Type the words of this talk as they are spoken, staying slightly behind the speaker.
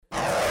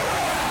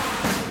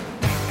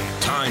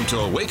time to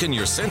awaken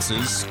your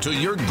senses to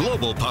your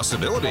global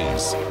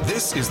possibilities.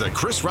 This is the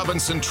Chris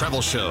Robinson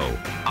Travel Show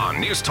on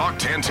News Talk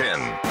 1010.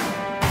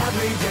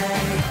 Every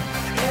day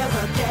is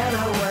a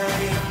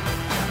getaway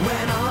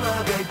when all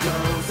of it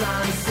goes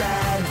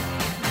unsaid.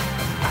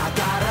 I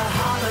got a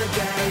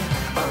holiday,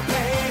 a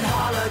paid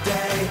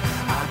holiday.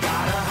 I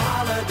got a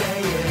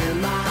holiday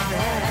in my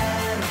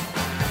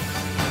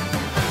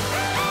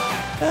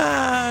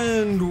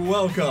head. And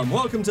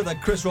welcome to the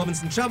Chris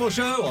Robinson Travel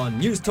Show on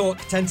News Talk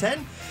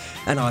 1010.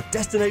 And our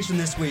destination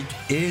this week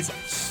is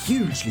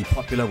hugely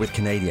popular with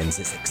Canadians.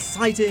 It's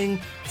exciting,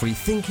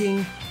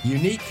 free-thinking,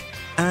 unique,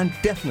 and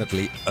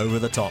definitely over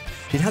the top.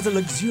 It has a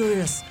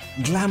luxurious,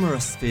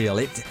 glamorous feel.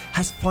 It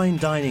has fine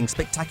dining,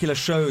 spectacular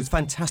shows,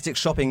 fantastic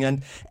shopping,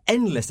 and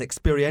endless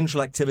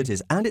experiential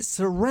activities. And it's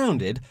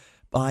surrounded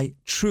by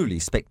truly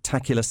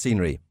spectacular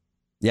scenery.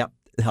 Yep,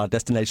 our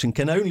destination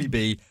can only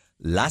be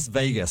Las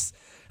Vegas.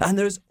 And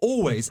there's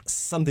always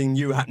something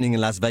new happening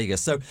in Las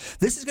Vegas. So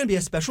this is going to be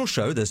a special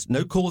show. There's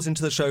no calls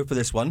into the show for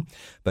this one.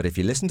 But if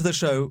you listen to the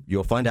show,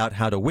 you'll find out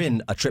how to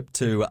win a trip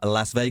to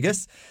Las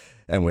Vegas.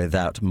 And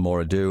without more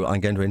ado, I'm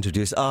going to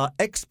introduce our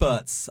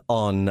experts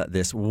on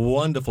this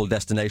wonderful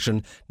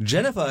destination.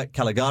 Jennifer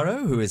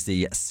Caligaro, who is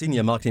the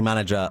Senior Marketing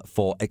Manager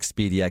for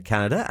Expedia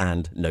Canada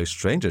and no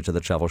stranger to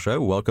the travel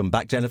show. Welcome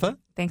back, Jennifer.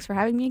 Thanks for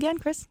having me again,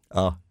 Chris.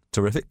 Oh,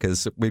 terrific,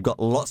 because we've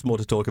got lots more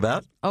to talk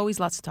about. Always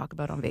lots to talk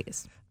about on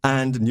Vegas.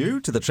 And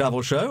new to the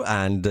travel show,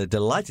 and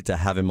delighted to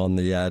have him on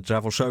the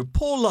travel show,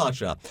 Paul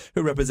Larcher,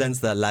 who represents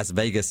the Las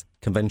Vegas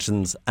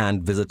Conventions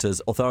and Visitors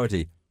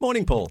Authority.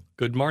 Morning, Paul.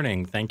 Good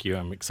morning. Thank you.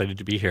 I'm excited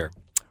to be here.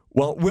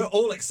 Well, we're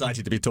all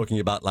excited to be talking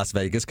about Las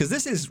Vegas because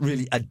this is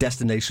really a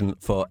destination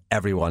for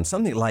everyone.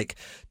 Something like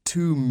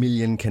 2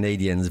 million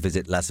Canadians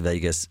visit Las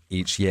Vegas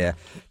each year.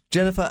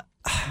 Jennifer,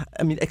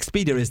 I mean,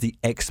 Expedia is the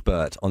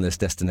expert on this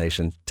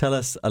destination. Tell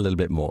us a little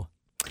bit more.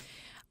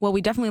 Well,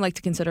 we definitely like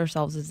to consider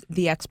ourselves as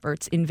the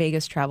experts in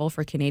Vegas travel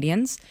for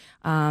Canadians.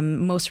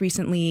 Most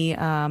recently,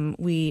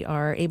 we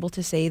are able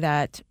to say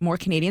that more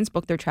Canadians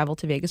book their travel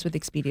to Vegas with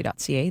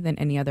Expedia.ca than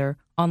any other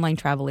online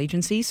travel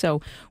agency.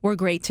 So we're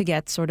great to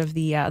get sort of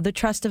the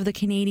trust of the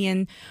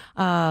Canadian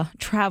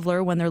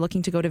traveler when they're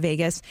looking to go to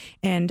Vegas.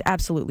 And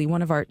absolutely,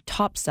 one of our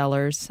top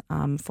sellers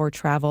for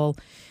travel.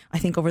 I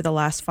think over the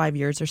last 5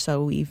 years or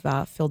so, we've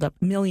filled up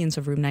millions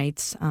of room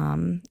nights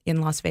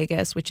in Las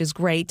Vegas, which is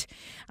great.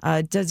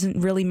 Doesn't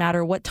really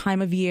matter what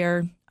time of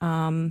year.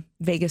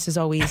 Vegas is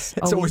always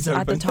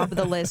at the top of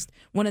the list.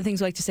 One of the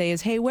things we like to say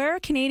is, hey, where are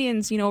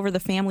Canadians, over the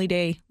family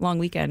day long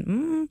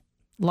weekend?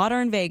 A lot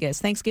are in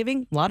Vegas.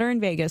 Thanksgiving, a lot are in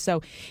Vegas.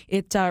 So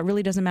it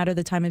really doesn't matter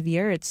the time of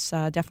year. It's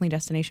definitely a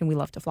destination we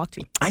love to flock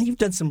to. And you've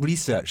done some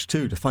research,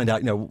 too, to find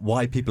out,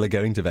 why people are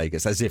going to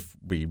Vegas, as if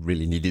we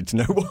really needed to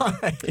know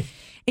why.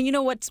 And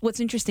what's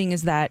interesting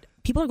is that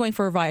people are going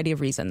for a variety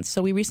of reasons.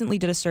 So we recently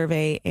did a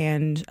survey,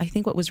 and I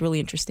think what was really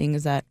interesting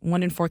is that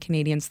 1 in 4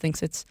 Canadians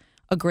thinks it's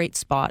a great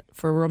spot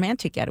for a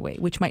romantic getaway,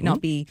 which might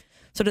not be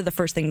sort of the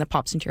first thing that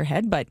pops into your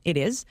head, but it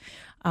is.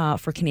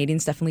 For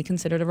Canadians, definitely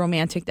considered a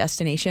romantic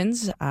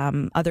destinations.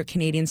 Other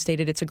Canadians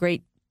stated it's a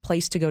great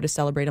place to go to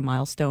celebrate a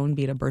milestone,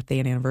 be it a birthday,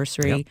 an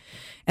anniversary. Yep.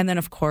 And then,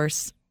 of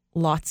course,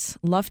 lots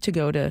love to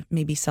go to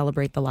maybe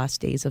celebrate the last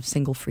days of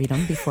single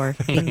freedom before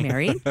being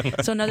married.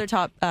 So another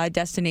top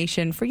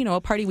destination for,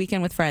 a party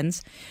weekend with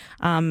friends.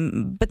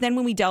 But then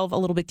when we delve a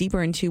little bit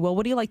deeper into, well,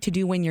 what do you like to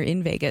do when you're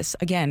in Vegas?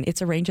 Again,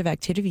 it's a range of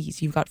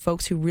activities. You've got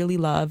folks who really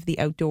love the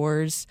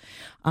outdoors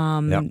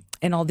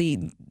and all the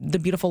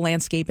beautiful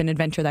landscape and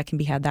adventure that can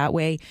be had that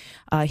way.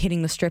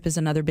 Hitting the Strip is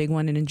another big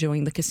one and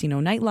enjoying the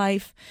casino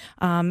nightlife.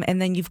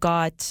 And then you've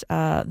got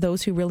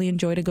those who really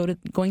enjoy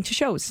going to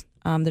shows.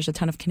 There's a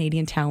ton of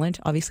Canadian talent,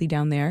 obviously,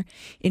 down there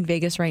in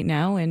Vegas right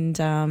now. And,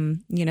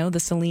 the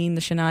Celine,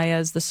 the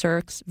Shanias, the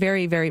Cirques,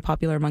 very, very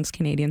popular amongst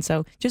Canadians.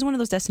 So just one of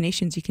those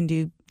destinations you can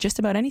do just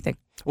about anything.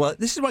 Well,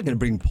 this is why I'm going to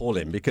bring Paul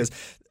in, because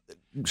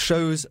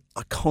shows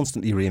are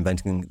constantly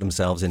reinventing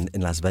themselves in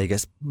Las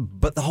Vegas,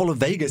 but the whole of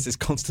Vegas is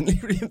constantly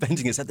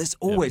reinventing itself. There's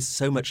always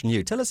so much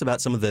new. Tell us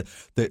about some of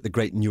the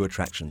great new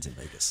attractions in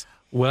Vegas.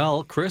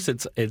 Well, Chris,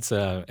 it's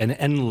an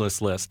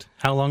endless list.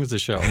 How long is the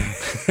show?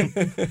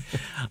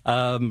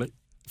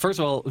 First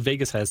of all,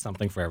 Vegas has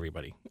something for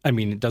everybody. I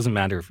mean, it doesn't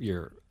matter if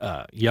you're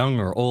young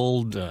or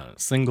old,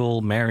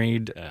 single,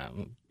 married.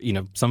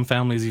 Some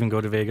families even go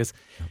to Vegas.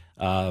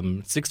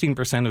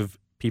 16% of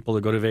people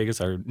that go to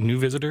Vegas are new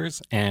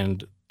visitors,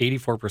 and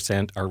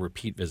 84% are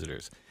repeat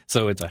visitors.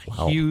 So it's a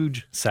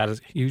huge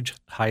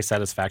high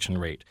satisfaction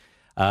rate.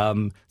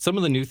 Some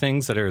of the new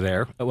things that are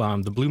there,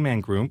 the Blue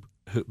Man Group,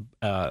 who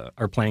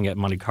are playing at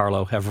Monte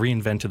Carlo, have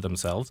reinvented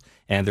themselves,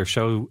 and their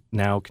show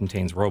now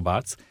contains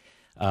robots.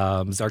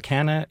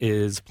 Zarkana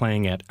is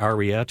playing at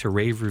Aria to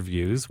rave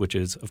reviews, which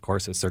is, of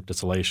course, a Cirque du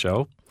Soleil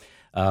show.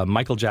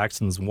 Michael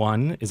Jackson's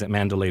One is at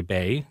Mandalay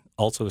Bay,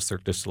 also a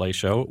Cirque du Soleil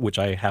show, which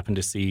I happened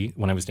to see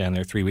when I was down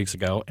there 3 weeks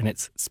ago, and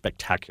it's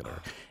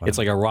spectacular. Wow. It's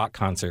like a rock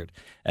concert.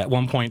 At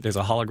one point, there's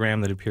a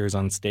hologram that appears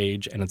on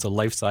stage, and it's a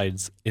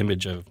life-size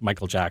image of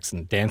Michael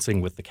Jackson dancing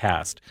with the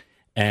cast.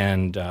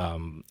 And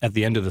at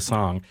the end of the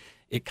song,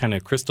 it kind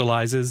of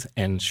crystallizes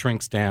and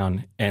shrinks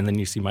down, and then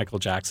you see Michael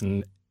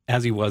Jackson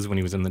as he was when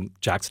he was in the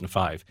Jackson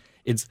 5.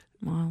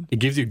 It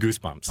gives you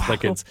goosebumps. Wow.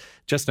 Like, it's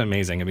just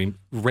amazing. I mean,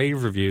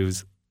 rave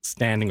reviews,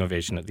 standing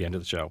ovation at the end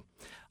of the show.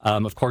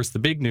 Of course, the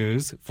big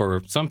news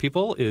for some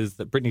people is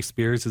that Britney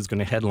Spears is going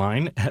to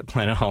headline at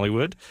Planet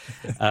Hollywood.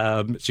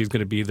 She's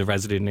going to be the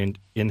resident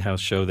in-house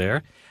show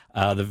there.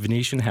 The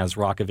Venetian has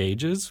Rock of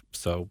Ages.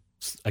 So,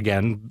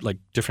 again, like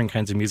different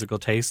kinds of musical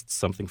tastes,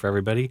 something for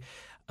everybody.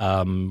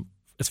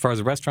 As far as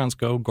the restaurants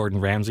go, Gordon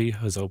Ramsay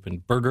has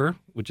opened Burger,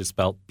 which is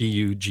spelled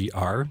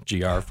B-U-G-R,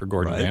 G-R for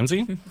Gordon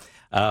Ramsay.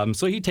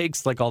 So he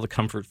takes like all the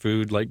comfort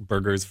food, like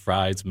burgers,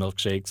 fries,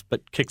 milkshakes,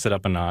 but kicks it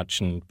up a notch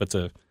and puts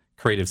a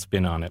creative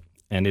spin on it.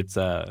 And it's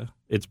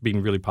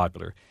been really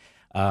popular.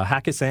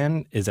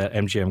 Hakkasan is at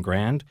MGM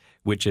Grand,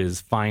 which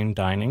is fine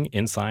dining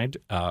inside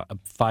a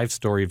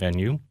 5-story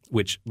venue,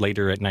 which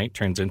later at night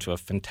turns into a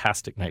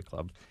fantastic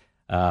nightclub.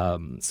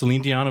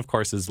 Celine Dion, of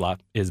course, is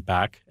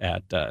back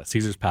at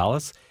Caesar's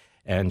Palace,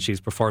 and she's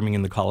performing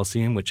in the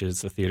Coliseum, which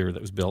is a theater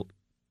that was built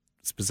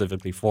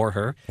specifically for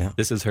her. Yeah.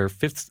 This is her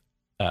 5th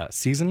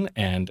season,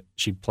 and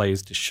she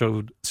plays to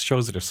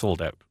shows that are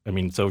sold out. I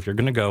mean, so if you're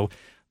going to go,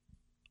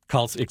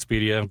 call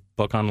Expedia,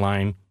 book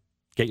online,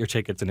 get your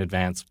tickets in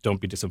advance.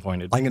 Don't be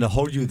disappointed. I'm going to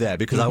hold you there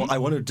because I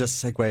want to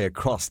just segue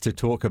across to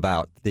talk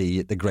about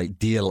the great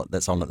deal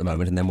that's on at the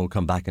moment, and then we'll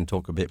come back and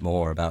talk a bit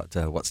more about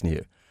what's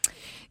new.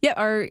 Yeah,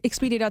 our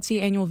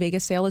Expedia.ca annual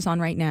Vegas sale is on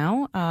right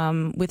now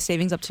with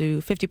savings up to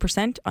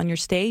 50% on your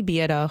stay, be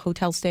it a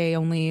hotel stay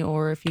only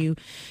or if you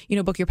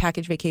book your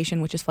package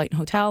vacation, which is flight and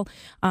hotel.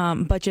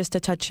 But just to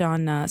touch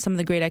on some of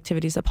the great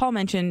activities that Paul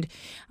mentioned,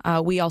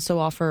 we also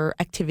offer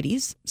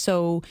activities.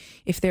 So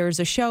if there's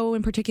a show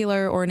in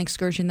particular or an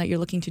excursion that you're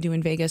looking to do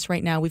in Vegas,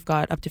 right now we've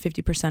got up to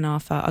 50%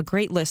 off a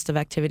great list of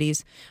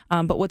activities.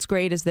 But what's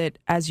great is that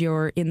as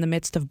you're in the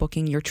midst of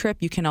booking your trip,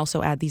 you can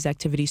also add these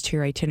activities to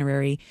your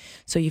itinerary.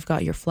 So you've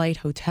got your flight,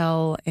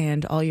 hotel,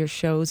 and all your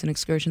shows and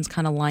excursions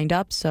kind of lined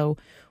up. So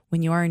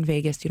when you are in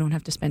Vegas, you don't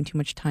have to spend too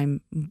much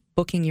time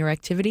booking your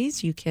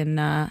activities. You can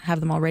have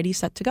them already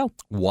set to go.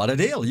 What a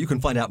deal. You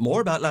can find out more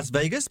about Las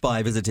Vegas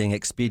by visiting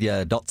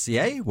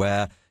expedia.ca,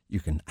 where you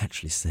can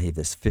actually save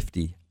this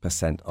 50%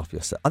 off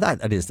your set.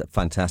 That is a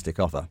fantastic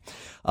offer.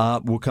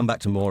 We'll come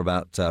back to more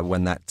about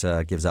when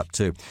that gives up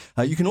too.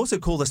 You can also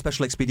call the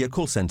special Expedia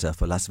call center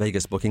for Las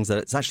Vegas bookings.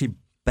 It's actually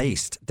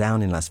based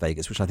down in Las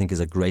Vegas, which I think is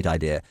a great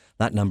idea.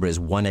 That number is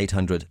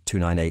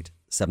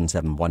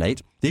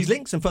 1-800-298-7718. These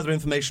links and further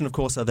information, of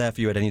course, are there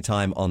for you at any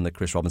time on the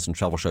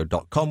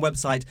chrisrobinsontravelshow.com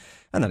website,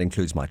 and that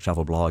includes my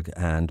travel blog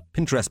and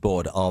Pinterest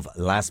board of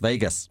Las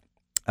Vegas.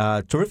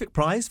 Terrific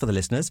prize for the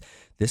listeners.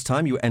 This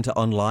time you enter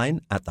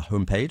online at the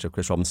homepage of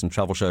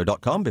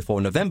chrisrobinsontravelshow.com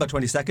before November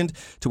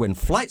 22nd to win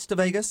flights to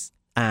Vegas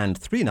and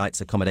 3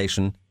 nights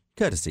accommodation,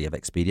 courtesy of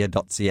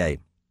expedia.ca.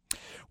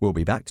 We'll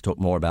be back to talk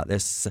more about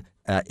this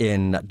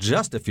in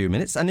just a few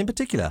minutes, and in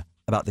particular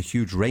about the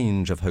huge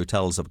range of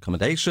hotels of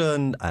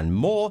accommodation and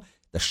more,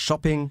 the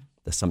shopping,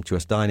 the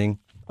sumptuous dining.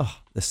 Oh,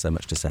 there's so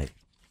much to say.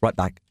 Right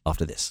back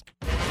after this.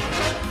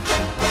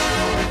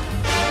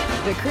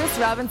 The Chris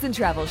Robinson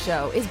Travel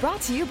Show is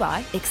brought to you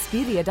by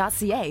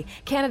Expedia.ca,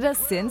 Canada's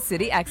Sin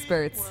City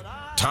experts.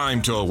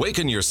 Time to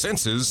awaken your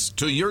senses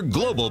to your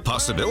global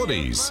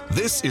possibilities.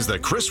 This is the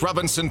Chris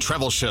Robinson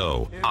Travel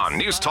Show on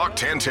News Talk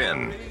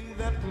 1010.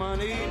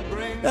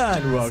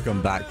 And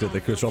welcome back to the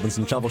Chris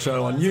Robinson Travel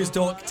Show on News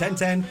Talk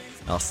 1010,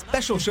 our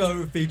special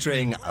show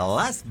featuring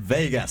Las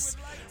Vegas,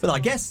 with our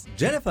guests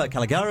Jennifer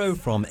Calagaro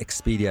from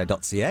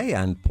Expedia.ca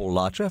and Paul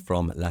Larcher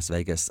from Las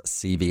Vegas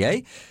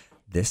CVA.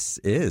 This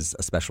is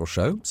a special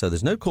show, so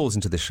there's no calls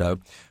into this show,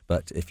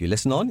 but if you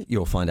listen on,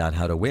 you'll find out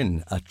how to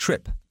win a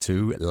trip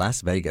to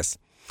Las Vegas.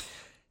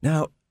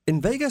 Now,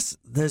 in Vegas,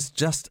 there's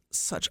just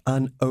such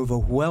an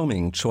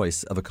overwhelming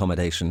choice of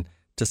accommodation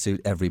to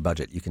suit every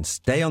budget. You can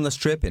stay on the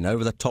Strip in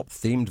over-the-top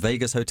themed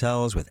Vegas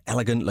hotels with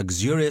elegant,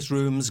 luxurious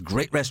rooms,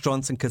 great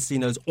restaurants and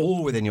casinos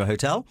all within your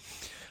hotel.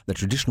 The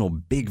traditional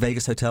big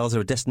Vegas hotels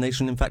are a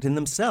destination, in fact, in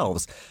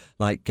themselves,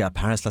 like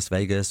Paris, Las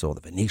Vegas, or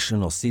the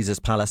Venetian or Caesar's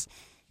Palace.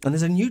 And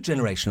there's a new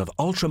generation of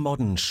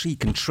ultra-modern,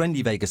 chic and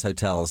trendy Vegas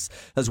hotels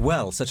as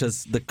well, such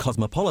as the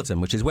Cosmopolitan,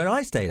 which is where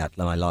I stayed at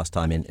my last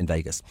time in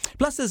Vegas.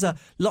 Plus, there's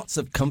lots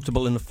of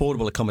comfortable and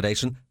affordable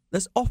accommodation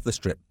that's off the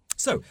Strip.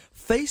 So,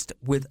 faced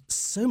with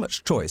so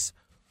much choice,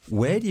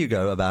 where do you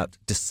go about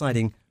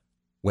deciding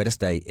where to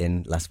stay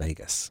in Las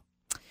Vegas?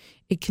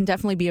 It can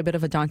definitely be a bit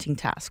of a daunting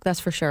task,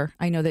 that's for sure.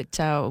 I know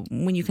that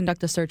when you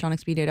conduct a search on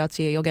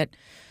Expedia.ca, you'll get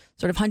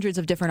sort of hundreds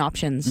of different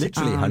options.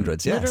 Literally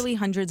hundreds, yes. Literally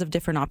hundreds of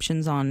different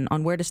options on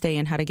where to stay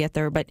and how to get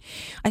there. But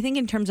I think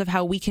in terms of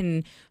how we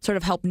can sort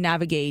of help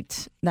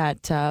navigate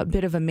that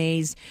bit of a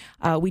maze,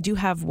 we do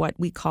have what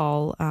we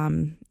call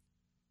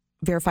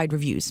verified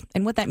reviews.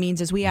 And what that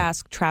means is we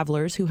ask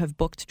travelers who have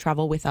booked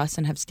travel with us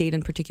and have stayed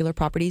in particular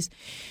properties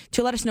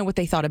to let us know what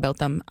they thought about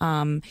them.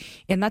 And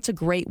that's a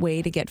great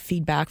way to get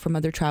feedback from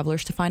other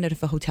travelers to find out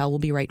if a hotel will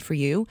be right for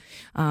you.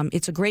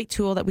 It's a great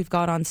tool that we've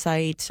got on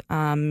site.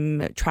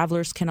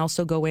 Travelers can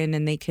also go in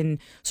and they can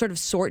sort of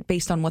sort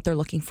based on what they're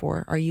looking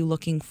for. Are you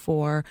looking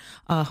for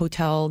a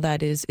hotel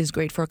that is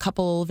great for a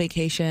couple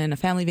vacation, a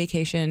family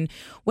vacation,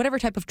 whatever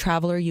type of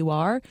traveler you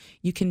are,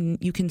 you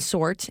can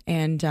sort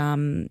and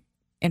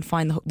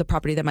find the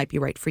property that might be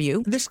right for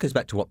you. This goes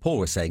back to what Paul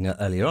was saying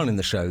earlier on in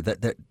the show,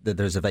 that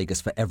there's a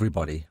Vegas for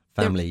everybody,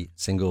 family,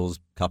 singles,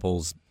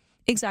 couples.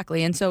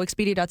 Exactly. And so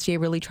Expedia.ca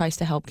really tries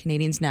to help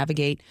Canadians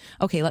navigate,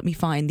 okay, let me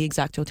find the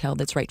exact hotel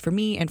that's right for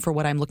me and for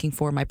what I'm looking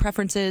for, my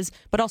preferences,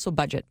 but also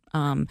budget,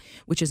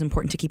 which is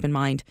important to keep in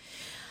mind.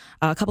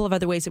 A couple of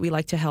other ways that we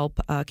like to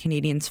help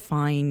Canadians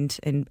find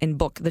and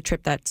book the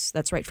trip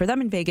that's right for them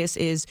in Vegas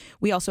is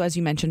we also, as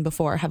you mentioned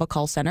before, have a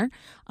call center.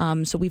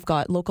 So we've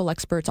got local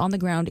experts on the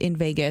ground in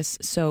Vegas.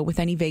 So with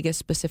any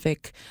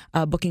Vegas-specific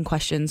booking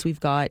questions, we've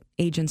got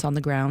agents on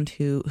the ground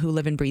who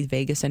live and breathe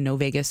Vegas and know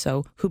Vegas.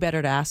 So who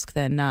better to ask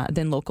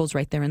than locals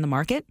right there in the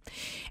market?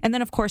 And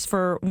then, of course,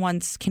 for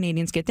once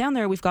Canadians get down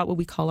there, we've got what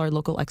we call our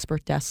local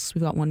expert desks.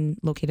 We've got one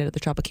located at the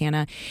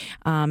Tropicana.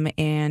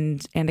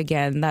 And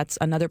again, that's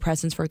another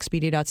presence for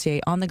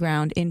Expedia.ca on the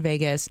ground in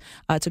Vegas.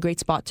 It's a great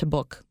spot to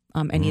book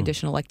any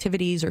additional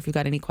activities or if you've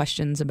got any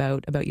questions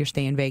about your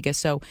stay in Vegas.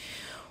 So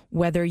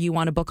whether you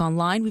want to book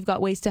online, we've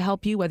got ways to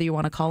help you. Whether you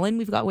want to call in,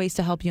 we've got ways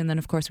to help you. And then,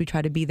 of course, we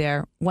try to be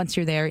there once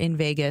you're there in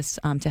Vegas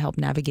to help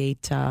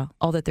navigate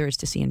all that there is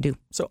to see and do.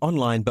 So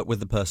online, but with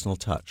the personal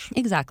touch.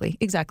 Exactly.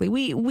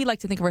 We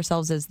like to think of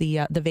ourselves as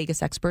the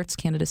Vegas experts,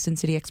 Canada's Sin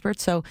City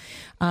experts. So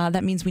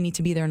that means we need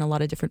to be there in a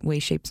lot of different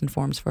ways, shapes, and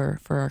forms for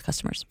our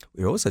customers.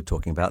 We're also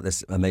talking about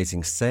this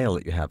amazing sale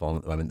that you have on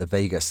at the moment, the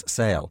Vegas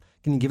sale.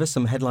 Can you give us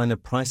some headliner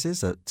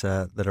prices that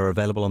are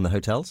available on the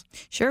hotels?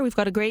 Sure. We've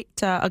got a great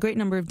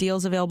number of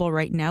deals available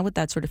right now with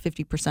that sort of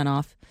 50%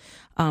 off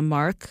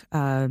mark.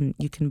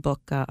 You can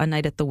book a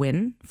night at the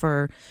Wynn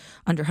for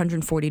under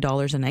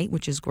 $140 a night,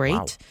 which is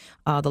great.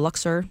 Wow. The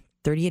Luxor,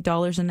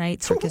 $38 a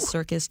night.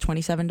 Circus,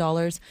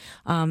 $27.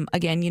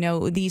 Again,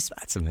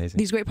 that's amazing.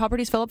 These great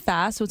properties fill up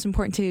fast, so it's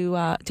important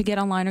to get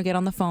online or get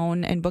on the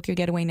phone and book your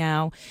getaway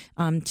now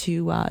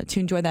to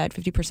enjoy that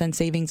 50%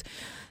 savings.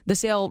 The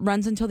sale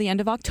runs until the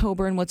end of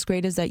October, and what's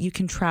great is that you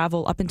can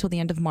travel up until the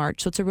end of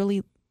March. So it's a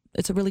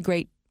really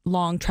great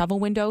long travel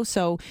window,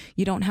 so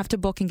you don't have to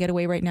book and get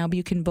away right now, but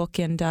you can book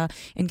and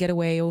get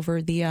away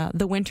over the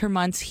winter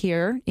months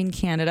here in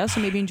Canada. So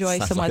maybe enjoy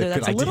some weather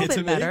that's a little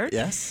bit better.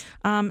 Yes.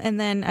 And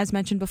then, as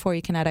mentioned before,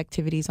 you can add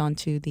activities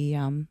onto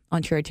your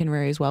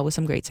itinerary as well with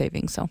some great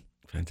savings. So.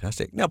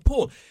 Fantastic. Now,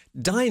 Paul,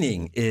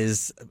 dining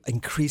is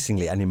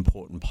increasingly an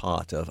important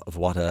part of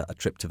what a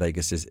trip to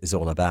Vegas is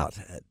all about.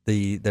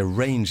 The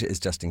range is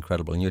just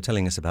incredible, and you're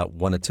telling us about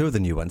one or two of the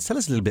new ones. Tell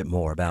us a little bit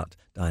more about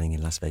dining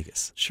in Las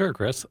Vegas. Sure,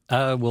 Chris.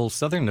 Well,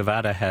 Southern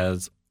Nevada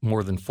has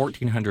more than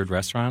 1,400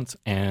 restaurants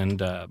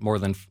and more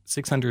than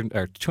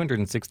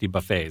 260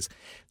 buffets.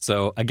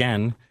 So,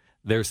 again,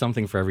 there's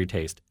something for every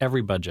taste,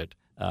 every budget.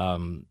 A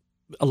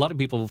lot of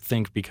people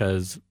think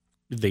because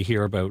they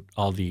hear about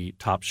all the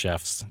top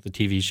chefs, the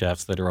TV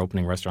chefs that are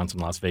opening restaurants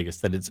in Las Vegas,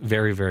 that it's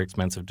very, very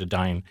expensive to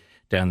dine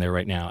down there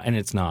right now. And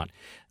it's not.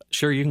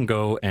 Sure, you can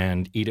go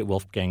and eat at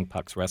Wolfgang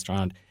Puck's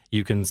restaurant.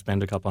 You can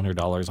spend a couple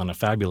 $100 on a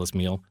fabulous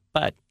meal,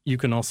 but you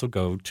can also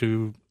go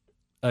to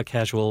a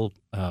casual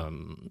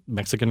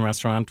Mexican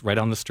restaurant right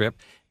on the Strip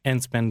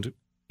and spend,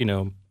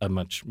 a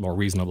much more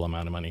reasonable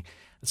amount of money.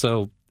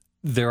 So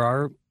there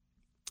are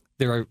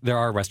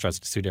restaurants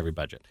to suit every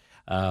budget.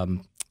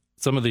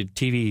 Some of the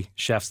TV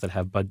chefs that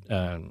have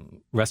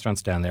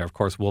restaurants down there, of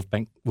course,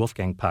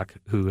 Wolfgang Puck,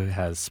 who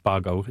has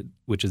Spago,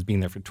 which has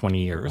been there for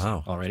 20 years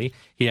already.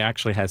 He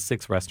actually has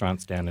 6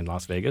 restaurants down in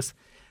Las Vegas.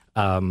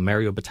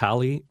 Mario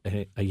Batali,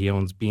 he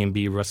owns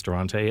B&B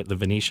Ristorante at the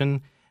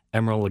Venetian.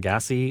 Emeril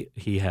Lagasse,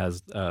 he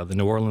has the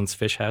New Orleans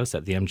Fish House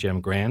at the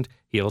MGM Grand.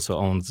 He also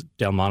owns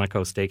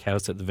Delmonico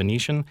Steakhouse at the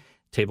Venetian,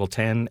 Table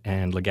 10,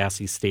 and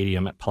Lagasse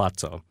Stadium at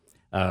Palazzo.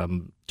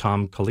 Tom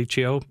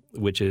Colicchio,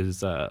 which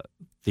is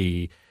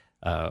the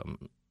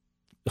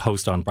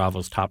host on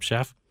Bravo's Top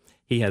Chef.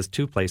 He has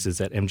 2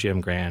 places at MGM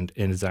Grand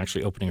and is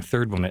actually opening a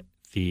 3rd one at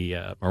the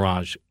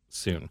Mirage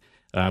soon.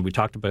 We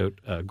talked about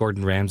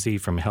Gordon Ramsay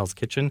from Hell's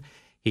Kitchen.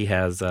 He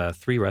has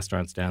 3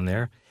 restaurants down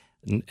there.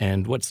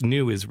 And what's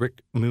new is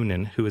Rick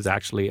Moonen, who is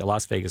actually a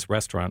Las Vegas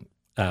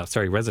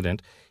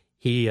resident.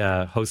 He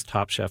hosts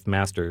Top Chef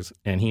Masters,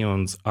 and he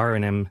owns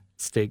R&M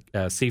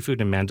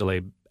Seafood in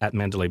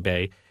Mandalay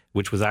Bay,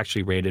 which was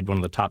actually rated one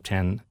of the top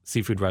 10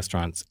 seafood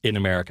restaurants in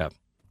America.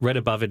 Right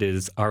above it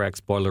is RX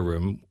Boiler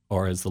Room,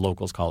 or as the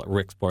locals call it,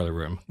 Rick's Boiler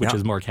Room, which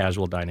is more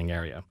casual dining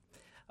area.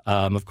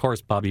 Of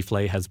course, Bobby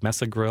Flay has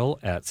Mesa Grill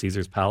at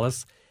Caesar's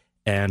Palace.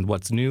 And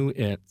what's new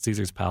at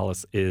Caesar's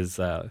Palace is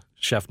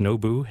Chef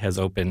Nobu has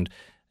opened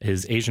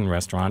his Asian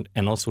restaurant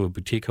and also a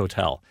boutique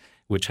hotel,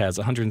 which has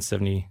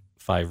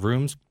 175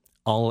 rooms,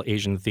 all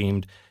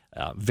Asian-themed.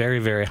 Very,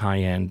 very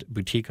high-end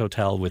boutique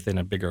hotel within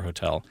a bigger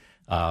hotel.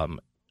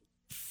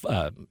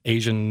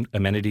 Asian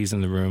amenities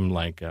in the room,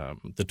 like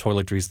the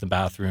toiletries, the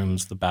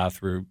bathrooms, the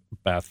bath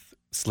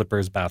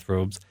slippers,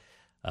 bathrobes.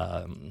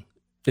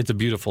 It's a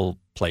beautiful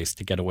place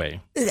to get away.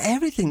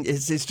 Everything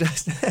is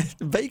just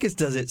Vegas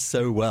does it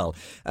so well,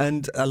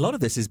 and a lot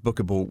of this is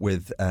bookable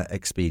with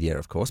Expedia,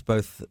 of course.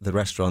 Both the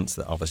restaurants,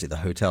 obviously the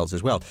hotels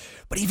as well,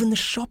 but even the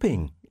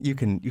shopping. You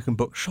can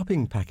book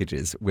shopping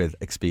packages with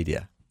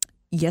Expedia.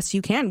 Yes,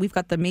 you can. We've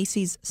got the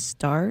Macy's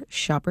Star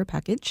Shopper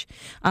Package.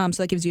 So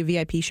that gives you a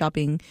VIP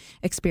shopping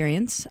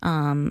experience.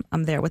 I'm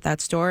there with that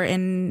store.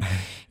 And,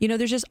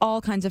 there's just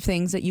all kinds of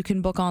things that you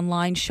can book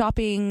online.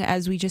 Shopping,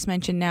 as we just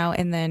mentioned now,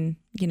 and then,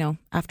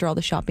 after all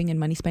the shopping and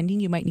money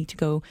spending, you might need to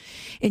go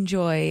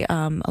enjoy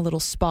a little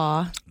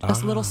spa,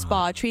 little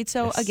spa treat.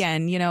 So yes.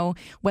 Again,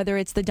 whether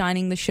it's the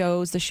dining, the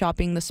shows, the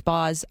shopping, the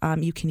spas,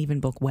 you can even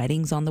book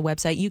weddings on the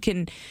website. You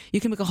can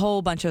book a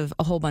whole bunch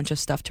of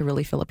stuff to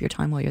really fill up your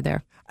time while you're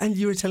there. And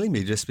you were telling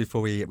me just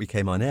before we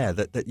came on air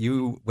that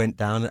you went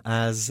down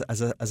as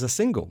a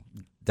single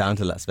down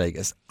to Las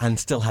Vegas and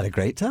still had a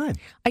great time.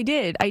 I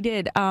did.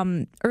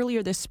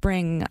 Earlier this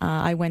spring,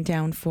 I went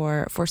down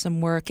for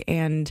some work,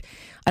 and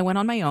I went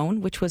on my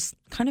own, which was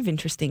kind of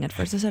interesting at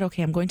first. I said,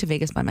 okay, I'm going to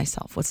Vegas by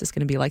myself. What's this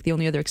going to be like? The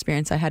only other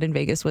experience I had in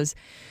Vegas was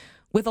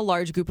with a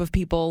large group of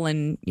people,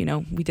 and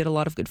we did a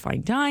lot of good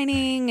fine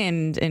dining,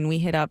 and we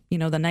hit up the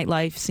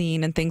nightlife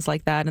scene and things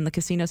like that, and the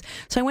casinos.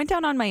 So I went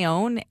down on my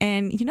own,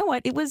 and you know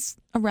what? It was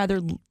a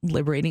rather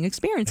liberating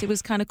experience. It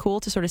was kind of cool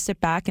to sort of sit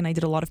back, and I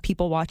did a lot of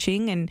people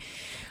watching. And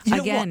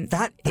again,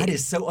 that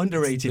is so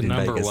underrated in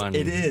Vegas.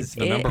 It is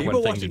the number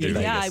one thing to do.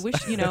 Yeah, I wish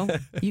you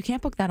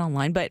can't book that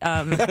online, but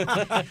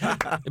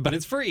but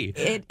it's free.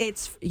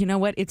 It's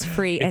it's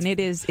free, and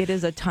it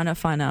is a ton of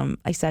fun.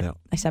 I sat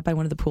by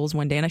one of the pools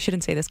one day, and I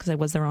shouldn't say this because I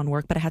was there on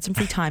work, but I had some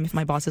free time if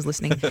my boss is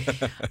listening.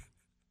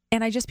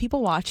 And I just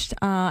people watched.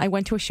 I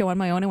went to a show on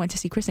my own. I went to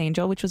see Chris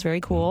Angel, which was very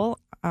cool.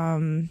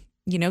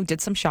 Did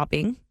some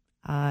shopping.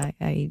 I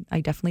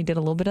definitely did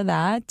a little bit of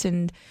that,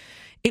 and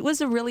it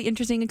was a really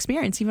interesting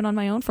experience, even on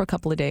my own for a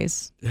couple of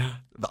days. Yeah,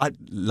 I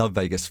love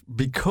Vegas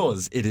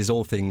because it is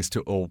all things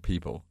to all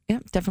people. Yeah,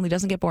 definitely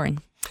doesn't get boring.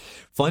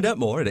 Find out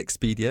more at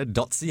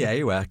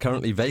expedia.ca, where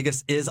currently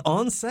Vegas is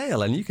on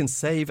sale, and you can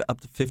save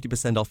up to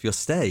 50% off your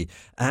stay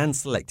and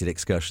selected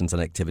excursions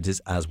and activities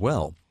as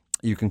well.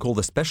 You can call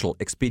the special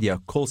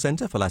Expedia call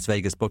center for Las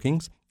Vegas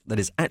bookings that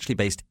is actually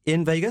based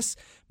in Vegas,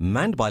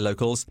 manned by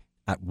locals,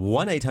 at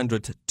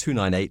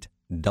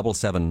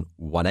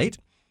 1-800-298-7718.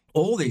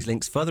 All these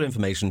links, further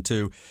information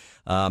to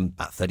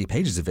about 30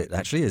 pages of it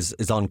actually is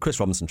on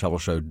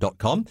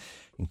chrisrobinsontravelshow.com.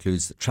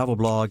 Includes the travel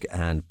blog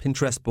and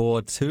Pinterest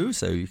board too,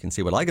 so you can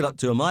see what I got up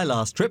to on my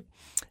last trip.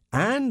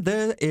 And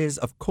there is,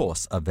 of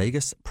course, a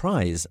Vegas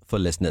prize for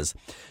listeners.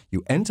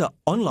 You enter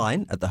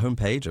online at the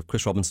homepage of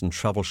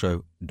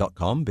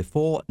chrisrobinsontravelshow.com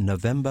before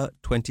November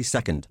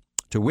 22nd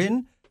to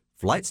win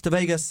flights to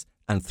Vegas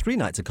and 3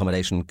 nights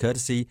accommodation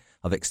courtesy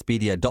of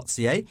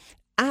expedia.ca.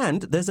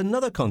 And there's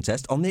another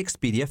contest on the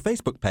Expedia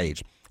Facebook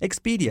page.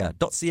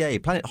 Expedia.ca,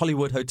 Planet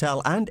Hollywood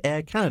Hotel and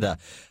Air Canada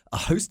are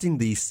hosting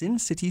the Sin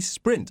City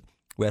Sprint,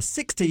 where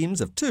 6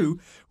 teams of 2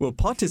 will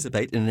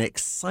participate in an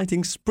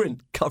exciting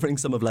sprint covering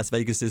some of Las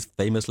Vegas's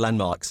famous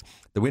landmarks.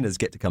 The winners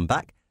get to come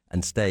back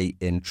and stay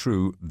in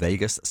true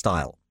Vegas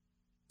style.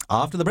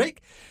 After the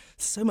break,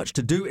 so much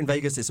to do in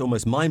Vegas, it's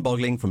almost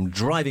mind-boggling, from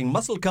driving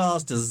muscle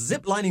cars to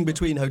zip-lining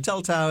between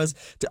hotel towers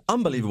to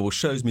unbelievable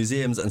shows,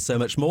 museums, and so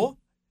much more.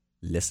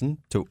 Listen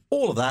to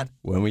all of that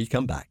when we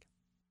come back.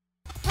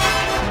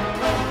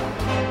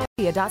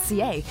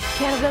 Expedia.ca,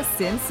 Canada's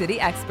Sin City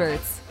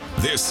experts.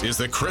 This is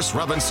the Chris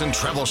Robinson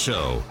Travel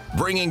Show,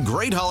 bringing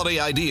great holiday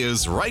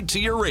ideas right to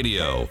your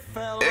radio.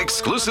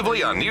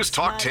 Exclusively on News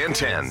Talk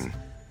 1010.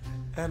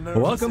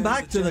 Welcome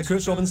back to the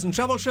Chris Robinson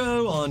Travel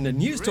Show on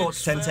News Talk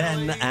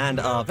 1010, and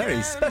our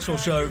very special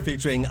show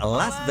featuring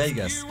Las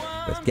Vegas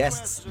with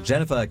guests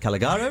Jennifer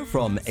Caligaro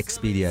from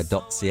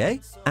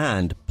Expedia.ca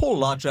and Paul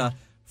Larcher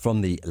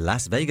from the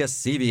Las Vegas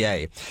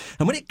CVA.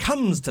 And when it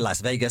comes to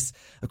Las Vegas,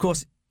 of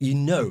course, you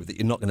know that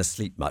you're not going to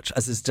sleep much,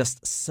 as there's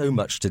just so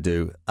much to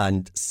do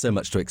and so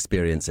much to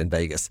experience in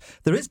Vegas.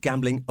 There is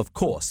gambling, of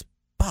course,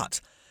 but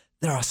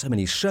there are so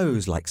many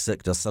shows like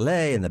Cirque du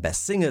Soleil and the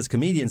best singers,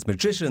 comedians,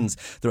 magicians.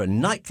 There are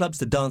nightclubs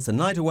to dance the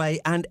night away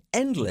and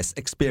endless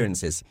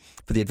experiences.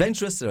 For the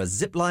adventurous, there are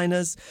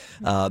zipliners,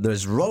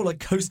 there's roller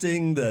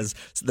coasting, there's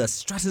the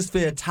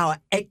Stratosphere Tower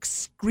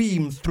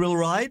Extreme Thrill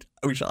Ride,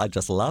 which I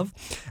just love,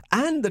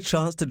 and the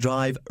chance to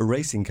drive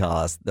racing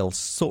cars. There'll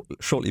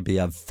shortly be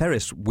a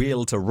Ferris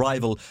wheel to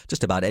rival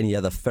just about any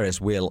other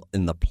Ferris wheel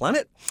in the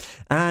planet.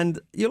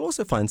 And you'll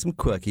also find some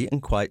quirky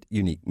and quite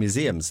unique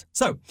museums.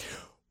 So,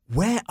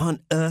 where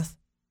on earth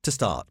to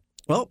start?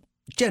 Well,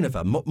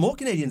 Jennifer, more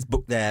Canadians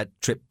book their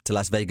trip to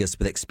Las Vegas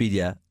with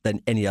Expedia than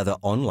any other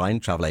online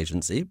travel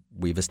agency.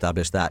 We've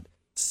established that.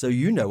 So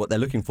you know what they're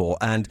looking for.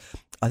 And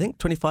I think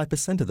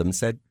 25% of them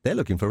said they're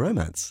looking for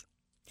romance.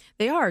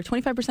 They are.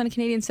 25% of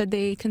Canadians said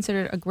they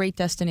consider it a great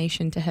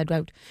destination to head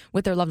out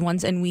with their loved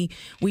ones. And we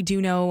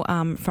do know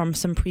from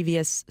some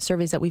previous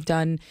surveys that we've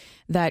done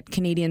that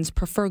Canadians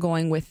prefer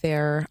going with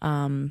their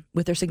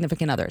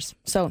significant others.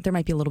 So there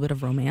might be a little bit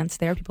of romance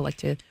there. People like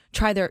to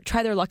try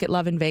their luck at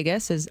love in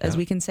Vegas, as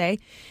we can say.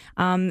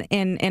 And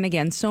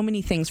again, so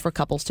many things for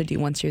couples to do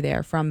once you're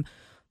there, from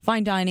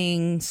fine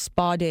dining,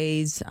 spa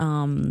days,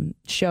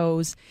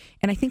 shows.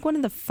 And I think one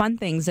of the fun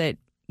things that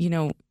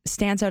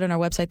stands out on our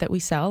website that we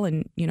sell,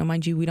 and,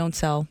 mind you, we don't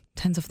sell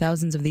tens of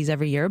thousands of these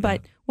every year,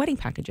 but wedding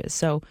packages.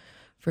 So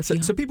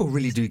people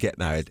really do get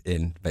married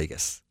in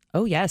Vegas.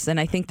 Oh, yes. And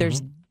I think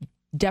there's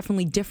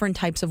definitely different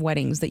types of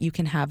weddings that you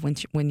can have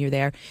when you're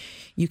there.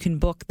 You can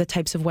book the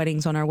types of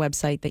weddings on our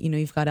website that,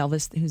 you've got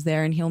Elvis who's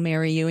there and he'll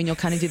marry you, and you'll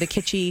kind of do the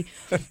kitschy,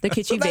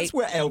 so that's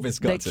where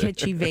Elvis got the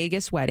kitschy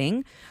Vegas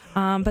wedding.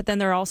 But then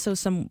there are also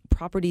some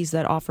properties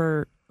that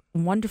offer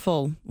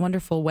wonderful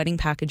wedding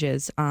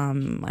packages.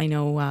 I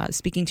know,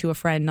 speaking to a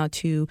friend not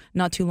too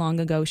long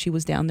ago, she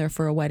was down there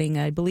for a wedding.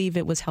 I believe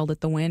it was held at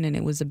the Wynn, and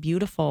it was a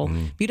beautiful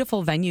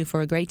venue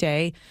for a great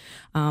day.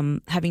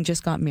 Having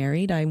just got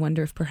married, I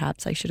wonder if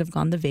perhaps I should have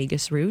gone the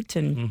Vegas route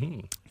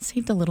and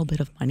saved a little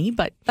bit of money,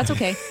 but that's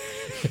okay.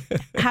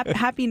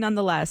 Happy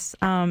nonetheless.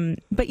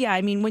 But yeah,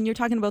 I mean, when you're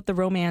talking about the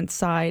romance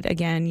side,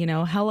 again,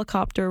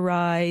 helicopter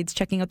rides,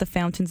 checking out the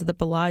fountains of the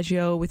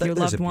Bellagio with your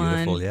loved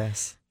one. Beautiful,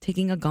 yes.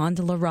 Taking a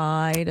gondola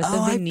ride at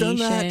the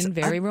Venetian,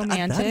 very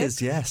romantic. That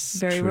is, yes,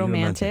 very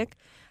romantic.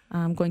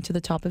 Going to the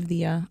top of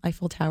the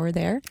Eiffel Tower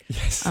there.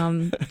 Yes.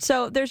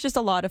 So there's just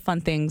a lot of fun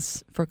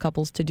things for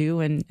couples to do,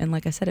 and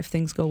like I said, if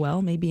things go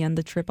well, maybe end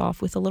the trip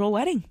off with a little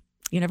wedding.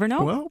 You never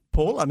know. Well,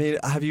 Paul, I mean,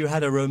 have you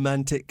had a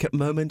romantic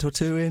moment or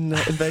two in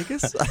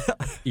Vegas?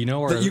 That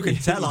you can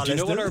tell our do you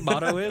know what our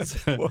motto is?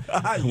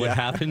 What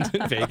happens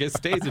in Vegas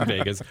stays in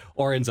Vegas,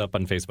 or ends up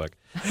on Facebook.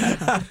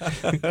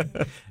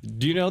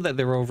 Do you know that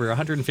there were over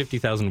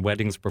 150,000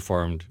 weddings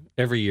performed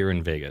every year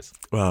in Vegas?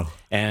 Wow.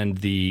 And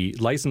the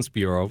License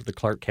Bureau, the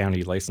Clark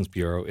County License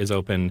Bureau, is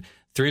open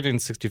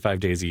 365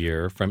 days a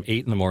year from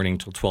 8 in the morning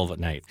till 12 at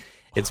night.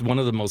 It's one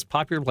of the most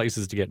popular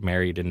places to get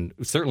married, and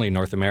certainly in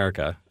North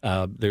America.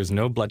 There's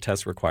no blood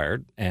test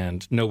required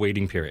and no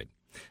waiting period.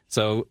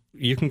 So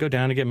you can go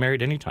down and get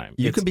married anytime.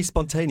 You can be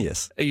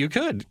spontaneous. You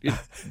could.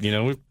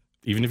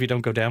 Even if you don't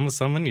go down with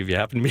someone, if you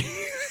happen to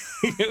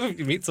if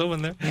you meet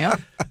someone there. Yeah.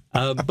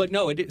 But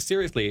no,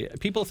 seriously,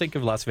 people think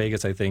of Las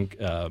Vegas, I think,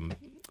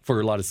 for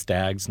a lot of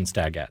stags and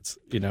stagettes.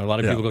 A lot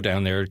of people go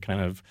down there to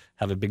kind of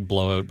have a big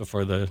blowout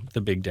before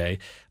the big day.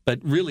 But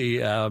really,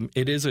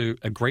 it is a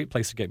great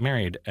place to get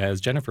married.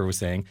 As Jennifer was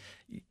saying,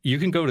 you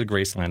can go to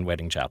Graceland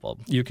Wedding Chapel.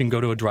 You can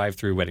go to a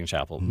drive-through wedding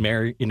chapel.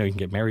 You can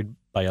get married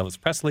by Elvis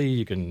Presley.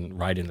 You can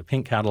ride in the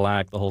pink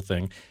Cadillac, the whole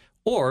thing.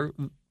 Or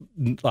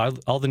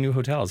all the new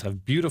hotels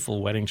have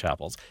beautiful wedding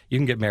chapels. You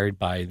can get married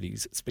by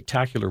these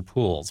spectacular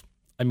pools.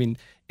 I mean,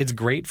 it's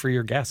great for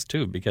your guests,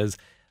 too, because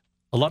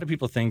a lot of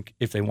people think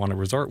if they want a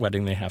resort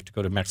wedding, they have to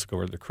go to Mexico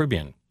or the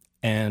Caribbean.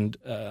 And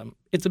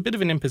it's a bit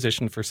of an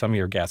imposition for some of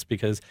your guests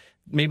because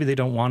maybe they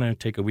don't want to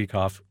take a week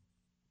off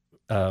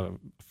of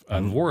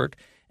work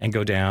and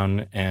go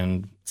down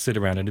and sit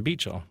around at a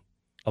beach. A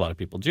lot of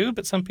people do,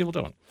 but some people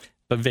don't.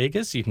 But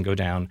Vegas, you can go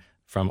down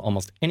from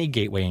almost any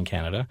gateway in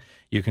Canada.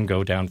 You can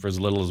go down for as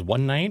little as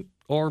one night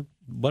or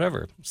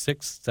whatever,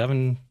 6,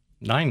 7,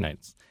 9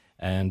 nights.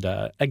 And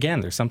again,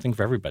 there's something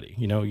for everybody.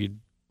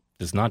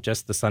 There's not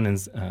just the sun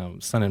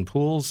and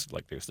pools.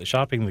 Like there's the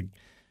shopping,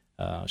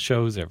 the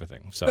shows,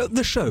 everything. So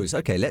the shows.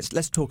 Okay,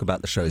 let's talk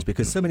about the shows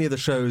because so many of the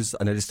shows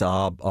I noticed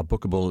are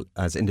bookable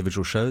as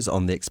individual shows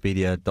on the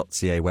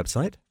Expedia.ca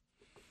website.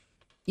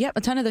 Yep,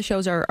 a ton of the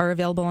shows are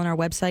available on our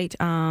website.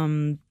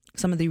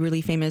 Some of the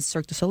really famous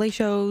Cirque du Soleil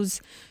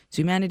shows,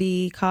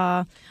 Zumanity,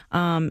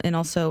 and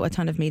also a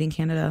ton of Made in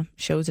Canada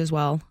shows as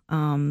well.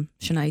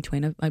 Shania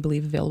Twain, I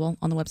believe, available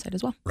on the website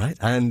as well. Right,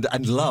 and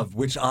Love,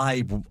 which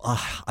I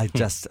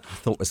just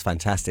thought was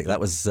fantastic. That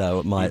was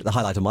the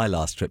highlight of my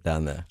last trip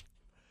down there.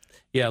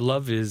 Yeah,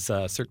 Love is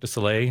Cirque du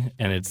Soleil,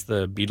 and it's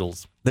the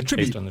Beatles. The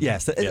tribute,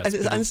 yes.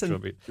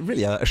 And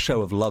really a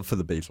show of love for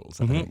the Beatles,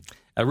 I think.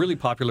 A really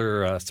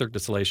popular Cirque du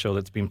Soleil show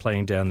that's been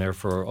playing down there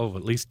for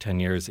at least 10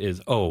 years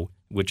is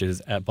which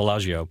is at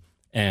Bellagio.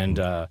 And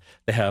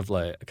they have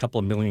like a couple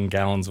of million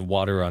gallons of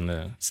water on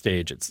the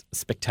stage. It's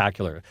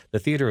spectacular. The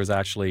theater is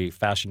actually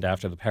fashioned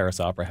after the Paris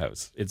Opera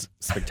House. It's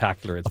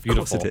spectacular. It's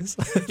beautiful. Of course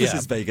it is. This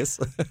is Vegas.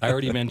 I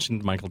already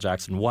mentioned Michael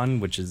Jackson 1,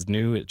 which is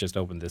new. It just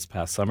opened this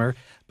past summer.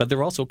 But there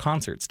are also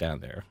concerts down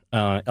there.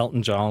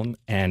 Elton John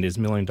and his $1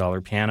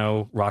 Million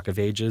Piano, Rock of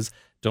Ages,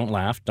 Don't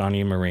Laugh,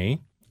 Donnie and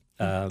Marie.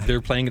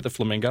 They're playing at the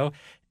Flamingo.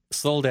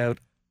 Sold out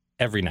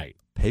every night.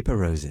 Paper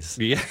Roses.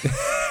 Yeah.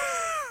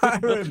 I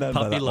remember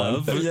Puppy that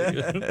Love. One.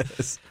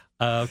 Yes.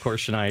 Of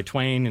course, Shania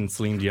Twain and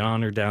Celine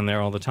Dion are down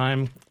there all the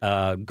time.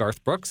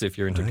 Garth Brooks, if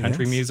you're into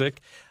country music.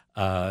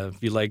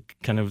 If you like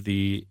kind of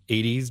the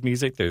 80s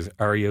music, there's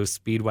REO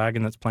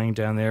Speedwagon that's playing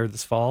down there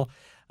this fall.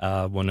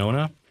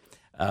 Winona.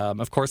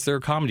 Of course, there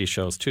are comedy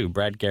shows, too.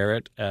 Brad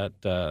Garrett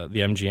at the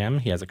MGM.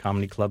 He has a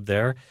comedy club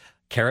there.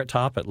 Carrot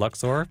Top at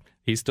Luxor.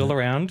 He's still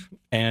around,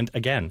 and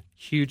again,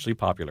 hugely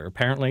popular.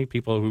 Apparently,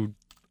 people who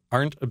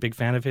aren't a big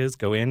fan of his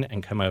go in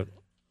and come out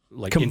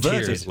like in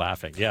tears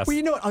laughing. Yes. Well,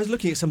 you know what? I was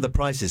looking at some of the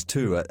prices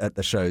too at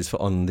the shows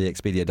on the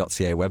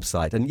Expedia.ca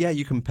website, and yeah,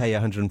 you can pay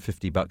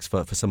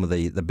 $150 for some of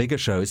the bigger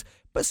shows,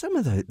 but some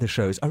of the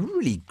shows are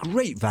really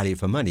great value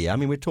for money. I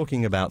mean, we're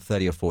talking about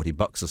 $30 or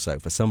 $40 or so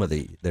for some of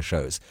the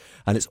shows,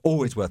 and it's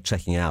always worth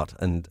checking out.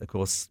 And of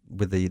course,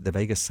 with the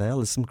Vegas sale,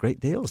 there's some great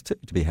deals too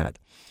to be had.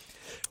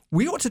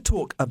 We ought to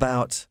talk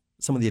about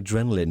some of the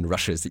adrenaline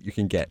rushes that you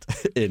can get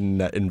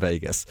in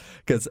Vegas,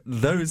 because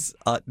those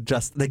are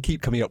they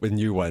keep coming up with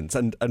new ones.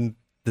 And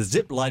the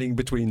zip lining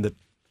between the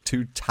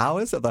two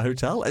towers of the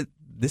hotel,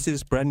 this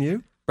is brand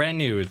new? Brand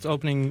new. It's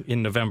opening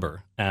in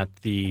November at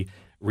the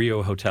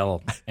Rio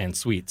Hotel and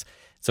Suites.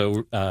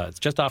 So it's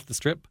just off the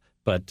Strip,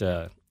 but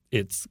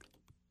it's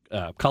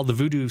called the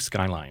Voodoo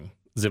Skyline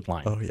zip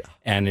line. Oh, yeah.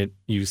 And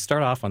you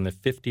start off on the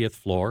 50th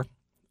floor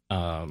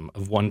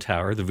of one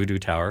tower, the Voodoo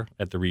Tower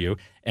at the Rio,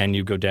 and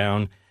you go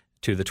down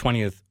to the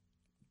 20th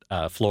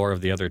floor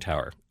of the other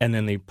tower, and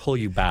then they pull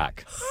you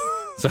back.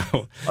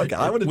 So, okay,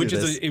 I want to which do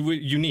is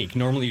unique.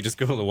 Normally, you just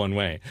go the one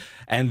way.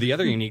 And the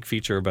other unique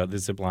feature about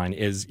this zip line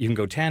is you can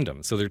go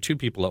tandem. So there are two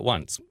people at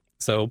once.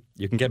 So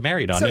you can get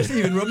married on so it. It's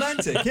even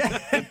romantic.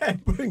 Yeah,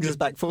 brings us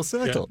back full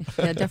circle.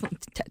 Yeah, definitely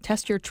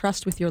test your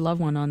trust with your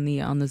loved one on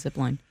the zip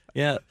line.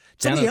 Yeah.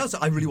 Something else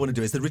I really want to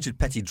do is the Richard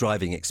Petty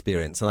driving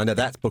experience, and I know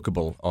that's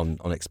bookable on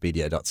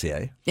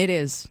Expedia.ca. It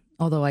is,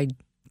 although I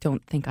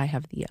don't think I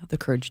have the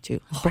courage to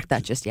book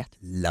that just yet.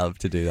 Love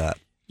to do that.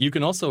 You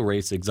can also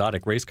race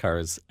exotic race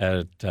cars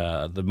at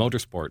the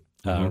motorsport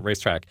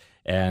racetrack,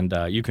 and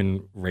you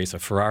can race a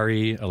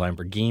Ferrari, a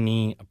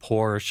Lamborghini, a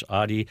Porsche,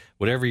 Audi,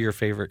 whatever your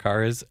favorite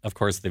car is. Of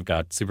course, they've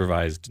got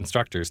supervised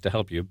instructors to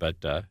help you, but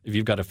if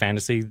you've got a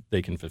fantasy,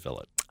 they can fulfill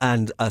it.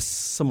 And a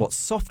somewhat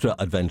softer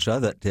adventure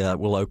that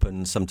will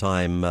open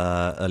sometime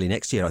early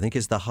next year, I think,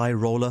 is the High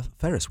Roller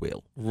Ferris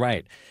wheel.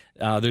 Right.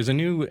 There's a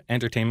new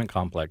entertainment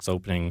complex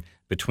opening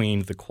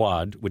between the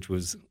Quad, which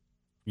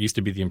used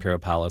to be the Imperial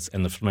Palace,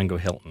 and the Flamingo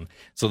Hilton.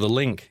 So the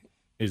Link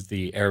is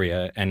the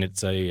area, and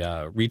it's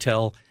a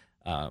retail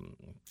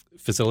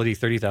facility,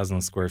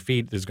 30,000 square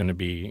feet. There's going to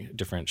be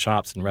different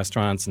shops and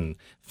restaurants and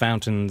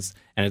fountains,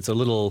 and it's a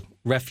little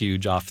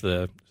refuge off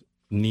the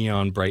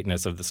neon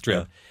brightness of the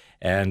Strip. Yeah.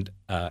 And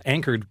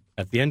anchored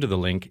at the end of the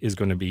Link is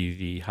going to be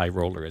the High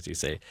Roller, as you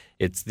say.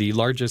 It's the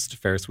largest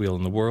Ferris wheel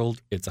in the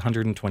world. It's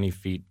 120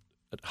 feet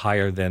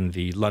higher than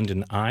the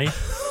London Eye.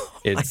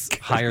 It's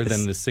higher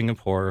than the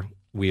Singapore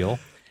wheel.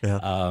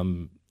 Yeah.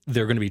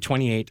 There are going to be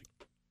 28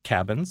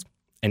 cabins,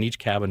 and each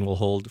cabin will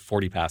hold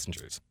 40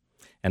 passengers.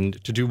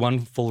 And to do one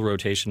full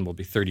rotation will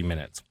be 30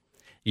 minutes.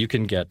 You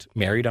can get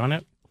married on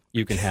it.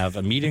 You can have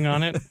a meeting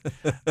on it.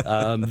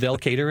 They'll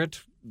cater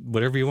it,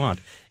 whatever you want.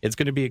 It's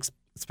going to be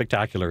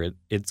spectacular.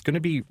 It's going to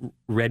be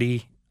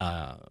ready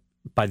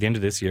by the end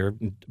of this year,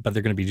 but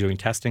they're going to be doing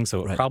testing,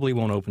 so it probably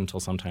won't open until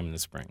sometime in the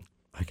spring.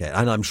 Okay,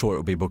 and I'm sure it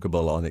will be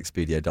bookable on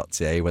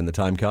Expedia.ca when the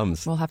time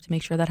comes. We'll have to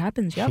make sure that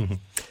happens, yep.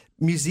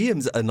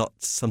 Museums are not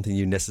something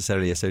you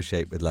necessarily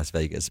associate with Las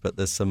Vegas, but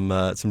there's some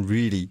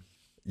really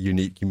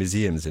unique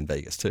museums in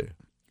Vegas too.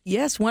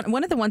 Yes,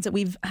 one of the ones that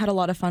we've had a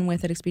lot of fun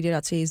with at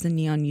Expedia.ca is the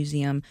Neon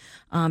Museum.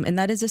 And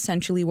that is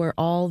essentially where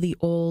all the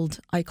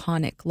old,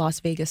 iconic Las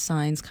Vegas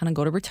signs kind of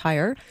go to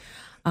retire.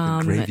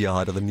 The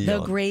graveyard of the neon.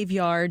 The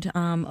graveyard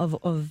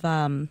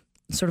of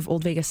sort of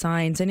old Vegas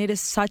signs. And it is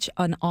such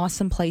an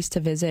awesome place to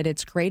visit.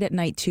 It's great at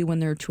night, too, when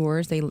there are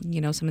tours. Some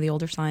of the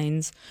older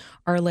signs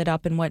are lit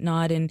up and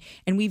whatnot. And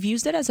we've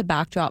used it as a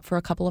backdrop for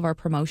a couple of our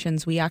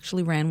promotions. We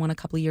actually ran one a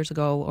couple of years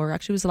ago, or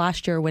actually it was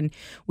last year, when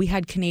we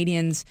had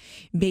Canadians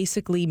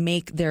basically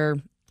make their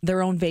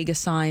own Vegas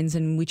signs,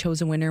 and we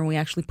chose a winner, and we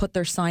actually put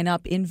their sign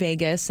up in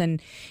Vegas, and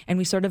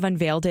we sort of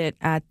unveiled it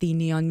at the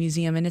Neon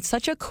Museum. And it's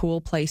such a cool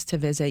place to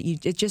visit.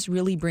 It just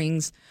really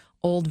brings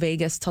old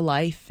Vegas to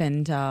life,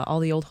 and all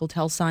the old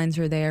hotel signs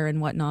are there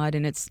and whatnot,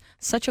 and it's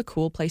such a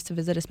cool place to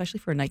visit, especially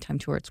for a nighttime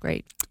tour. It's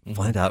great.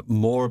 Find out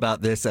more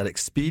about this at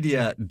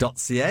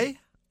Expedia.ca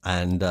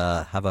and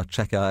have a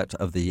checkout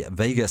of the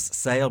Vegas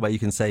sale, where you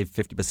can save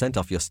 50%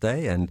 off your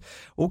stay and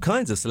all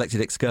kinds of selected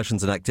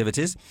excursions and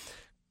activities.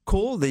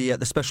 Call the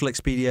special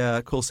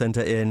Expedia call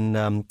center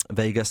in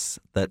Vegas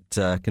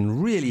that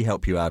can really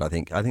help you out, I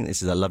think. I think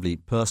this is a lovely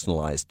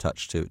personalized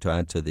touch to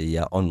add to the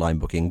online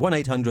booking.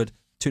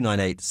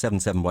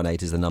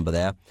 1-800-298-7718 is the number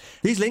there.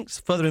 These links,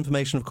 further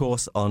information, of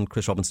course, on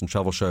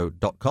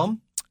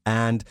chrisrobinsontravelshow.com.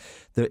 And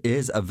there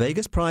is a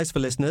Vegas prize for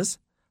listeners.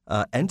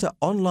 Enter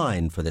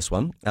online for this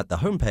one at the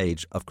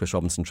homepage of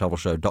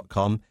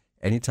chrisrobinsontravelshow.com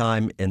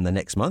anytime in the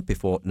next month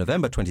before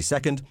November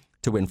 22nd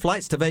to win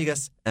flights to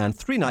Vegas and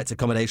 3 nights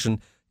accommodation,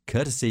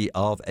 courtesy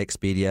of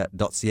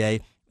Expedia.ca.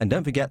 And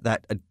don't forget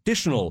that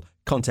additional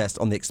contest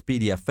on the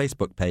Expedia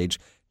Facebook page.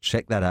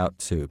 Check that out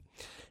too.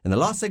 In the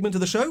last segment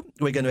of the show,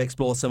 we're going to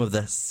explore some of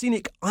the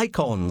scenic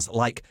icons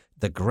like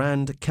the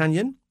Grand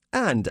Canyon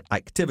and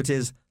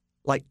activities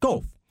like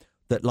golf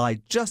that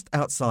lie just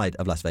outside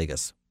of Las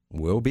Vegas.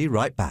 We'll be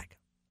right back.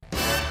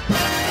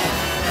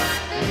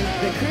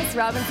 The Chris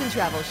Robinson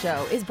Travel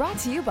Show is brought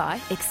to you by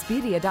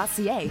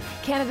Expedia.ca,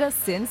 Canada's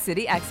Sin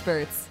City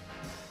experts.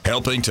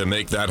 Helping to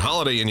make that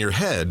holiday in your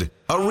head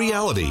a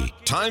reality.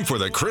 Time for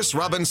the Chris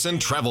Robinson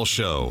Travel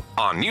Show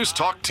on News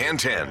Talk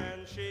 1010.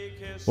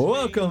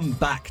 Welcome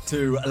back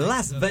to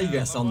Las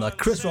Vegas on the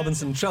Chris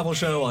Robinson Travel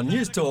Show on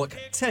News Talk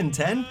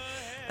 1010.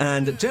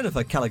 And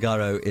Jennifer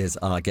Calagaro is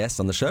our guest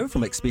on the show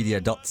from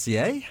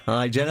Expedia.ca.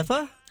 Hi,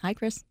 Jennifer. Hi,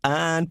 Chris.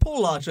 And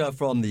Paul Larcher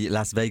from the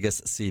Las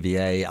Vegas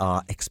CVA,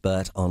 our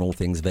expert on all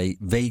things vegan.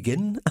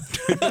 Vegan.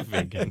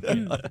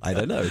 I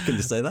don't know. Can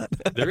you say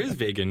that? There is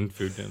vegan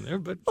food in there,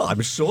 but Oh,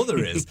 I'm sure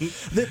there is.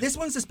 This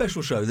one's a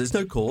special show. There's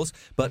no cause,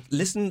 but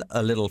listen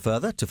a little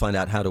further to find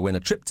out how to win a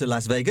trip to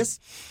Las Vegas.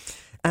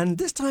 And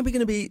this time we're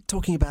going to be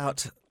talking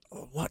about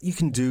what you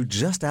can do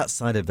just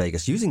outside of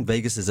Vegas, using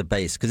Vegas as a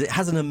base, because it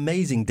has an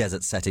amazing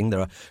desert setting.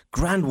 There are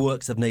grand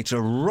works of nature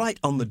right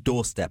on the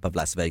doorstep of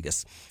Las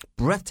Vegas.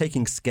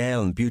 Breathtaking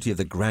scale and beauty of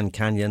the Grand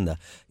Canyon, the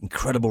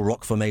incredible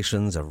rock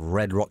formations of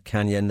Red Rock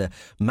Canyon, the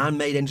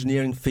man-made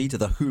engineering feat of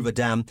the Hoover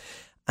Dam.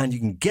 And you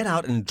can get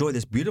out and enjoy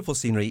this beautiful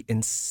scenery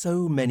in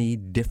so many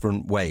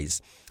different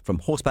ways, from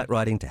horseback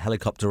riding to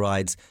helicopter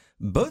rides,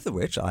 both of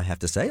which, I have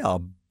to say, are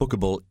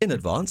bookable in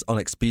advance on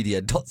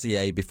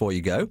Expedia.ca before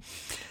you go.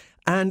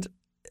 And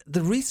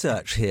the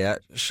research here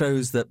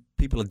shows that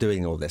people are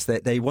doing all this.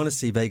 They want to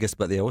see Vegas,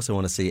 but they also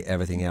want to see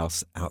everything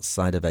else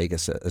outside of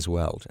Vegas as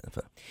well,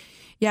 Jennifer.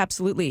 Yeah,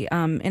 absolutely.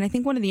 And I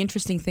think one of the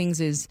interesting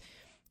things is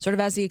sort of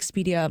as the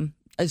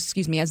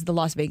as the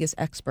Las Vegas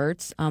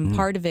experts,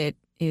 part of it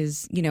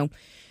is,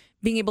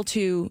 being able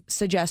to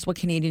suggest what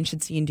Canadians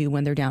should see and do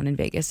when they're down in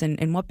Vegas.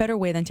 And what better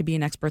way than to be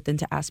an expert than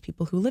to ask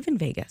people who live in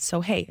Vegas. So,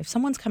 hey, if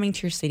someone's coming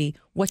to your city,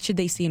 what should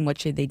they see and what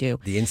should they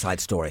do? The inside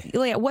story.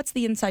 Yeah, what's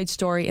the inside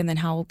story? And then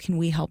how can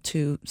we help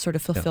to sort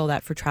of fulfill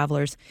that for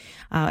travelers?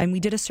 And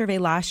we did a survey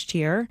last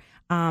year,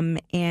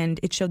 and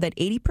it showed that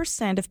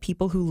 80% of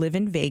people who live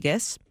in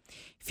Vegas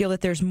feel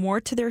that there's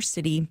more to their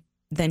city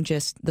than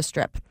just the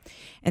Strip.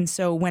 And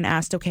so when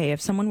asked, okay, if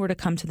someone were to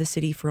come to the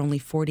city for only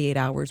 48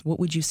 hours, what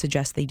would you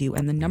suggest they do?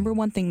 And the number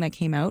one thing that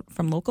came out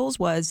from locals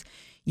was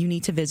you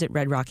need to visit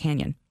Red Rock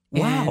Canyon.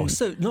 Wow. And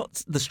so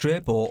not the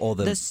Strip or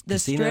the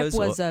casinos? Strip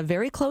was a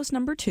very close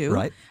number two.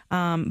 Right.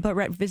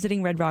 But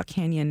visiting Red Rock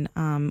Canyon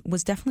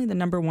was definitely the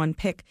number one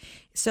pick.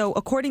 So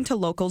according to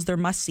locals, there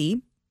must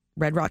see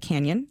Red Rock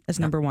Canyon as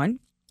number one.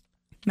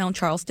 Mount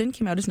Charleston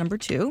came out as number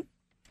two.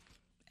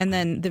 And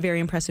then the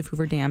very impressive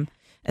Hoover Dam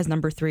as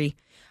number three.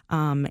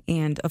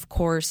 And of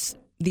course,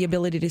 the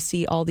ability to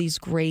see all these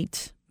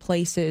great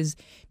places,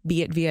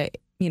 be it via,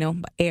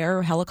 air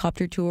or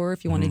helicopter tour,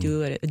 if you want to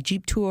do a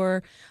Jeep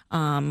tour,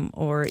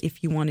 or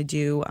if you want to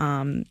do,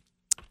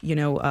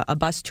 a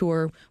bus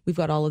tour. We've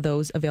got all of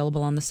those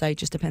available on the site.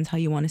 Just depends how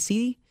you want to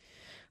see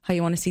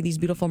these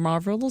beautiful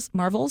marvels,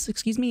 and all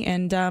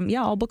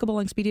bookable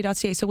on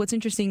Expedia.ca. So what's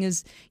interesting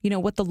is,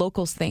 what the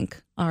locals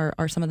think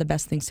are some of the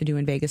best things to do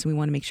in Vegas, and we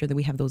want to make sure that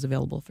we have those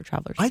available for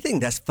travelers. I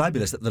think that's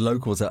fabulous that the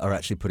locals are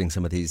actually putting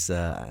some of these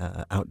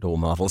outdoor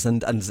marvels.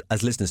 And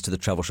as listeners to the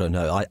travel show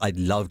know, I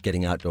love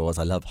getting outdoors.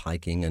 I love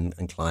hiking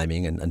and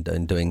climbing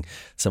and doing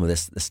some of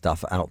this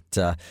stuff out,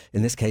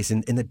 in this case,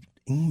 in the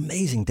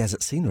amazing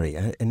desert scenery.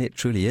 And it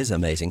truly is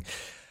amazing.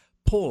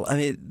 Paul, I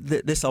mean,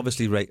 this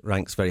obviously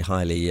ranks very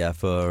highly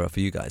for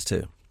you guys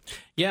too.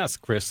 Yes,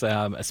 Chris,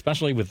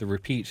 especially with the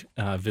repeat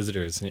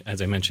visitors.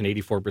 As I mentioned,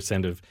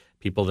 84% of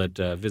people that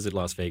visit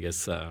Las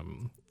Vegas are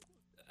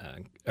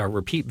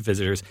repeat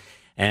visitors.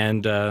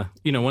 And,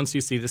 once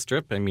you see the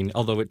Strip, I mean,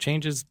 although it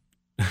changes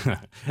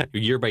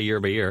year by year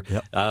by year,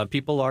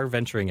 people are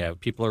venturing out.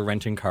 People are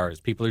renting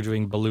cars. People are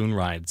doing balloon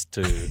rides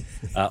to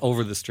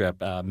over the Strip,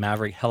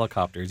 Maverick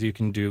helicopters. You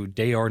can do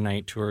day or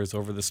night tours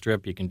over the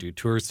Strip. You can do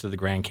tours to the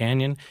Grand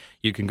Canyon.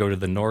 You can go to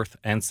the North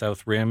and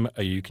South Rim.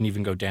 You can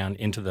even go down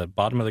into the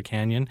bottom of the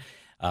canyon.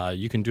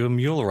 You can do a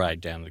mule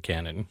ride down the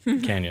canyon.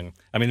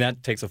 I mean,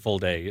 that takes a full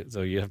day,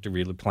 so you have to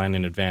really plan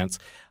in advance.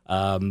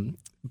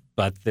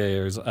 But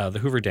there's the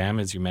Hoover Dam,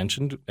 as you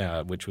mentioned,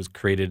 which was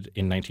created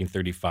in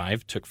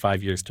 1935, took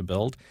 5 years to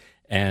build.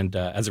 And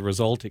as a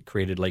result, it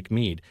created Lake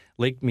Mead.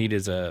 Lake Mead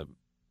is a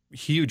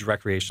huge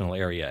recreational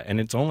area, and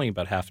it's only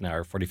about half an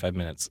hour, 45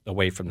 minutes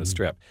away from the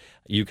Strip.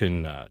 You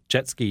can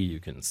jet ski,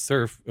 you can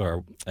surf,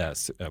 or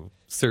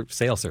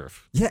sail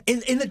surf. Yeah,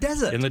 in the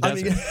desert. In the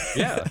desert,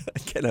 yeah.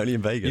 Again, only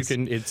in Vegas.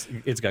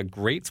 It's got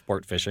great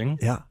sport fishing.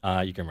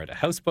 Yeah. You can ride a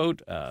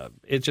houseboat.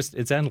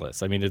 It's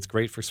endless. I mean, it's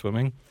great for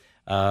swimming.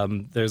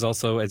 There's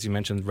also, as you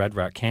mentioned, Red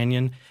Rock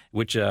Canyon,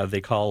 which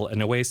they call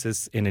an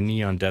oasis in a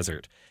neon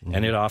desert,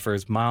 and it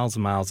offers miles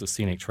and miles of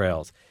scenic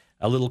trails.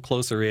 A little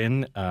closer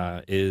in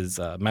is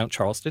Mount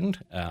Charleston.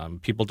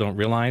 People don't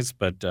realize,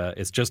 but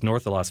it's just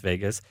north of Las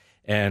Vegas,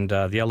 and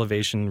the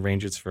elevation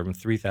ranges from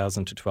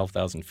 3,000 to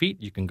 12,000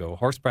 feet. You can go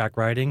horseback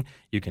riding.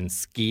 You can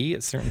ski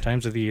at certain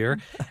times of the year.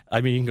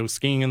 I mean, you can go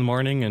skiing in the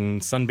morning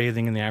and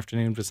sunbathing in the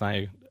afternoon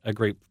beside a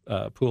great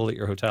pool at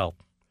your hotel.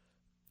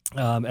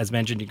 As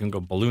mentioned, you can go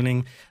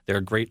ballooning. There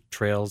are great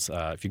trails.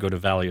 If you go to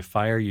Valley of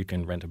Fire, you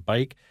can rent a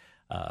bike.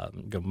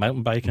 go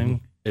mountain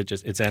biking.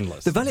 It's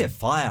endless. The Valley of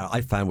Fire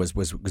I found was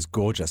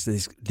gorgeous.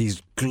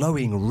 These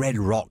glowing red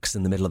rocks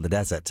in the middle of the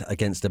desert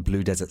against a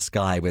blue desert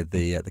sky with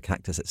the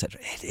cactus,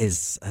 etc. It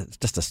is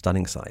just a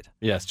stunning sight.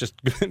 Yes, just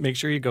make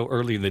sure you go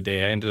early in the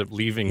day. I ended up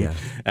leaving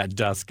at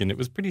dusk, and it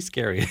was pretty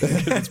scary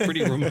because it's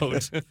pretty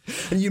remote.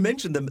 And you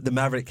mentioned the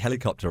Maverick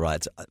helicopter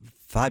rides.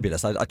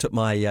 Fabulous. I took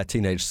my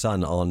teenage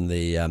son on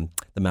the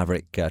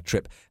Maverick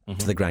trip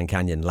to the Grand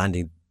Canyon,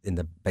 landing in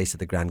the base of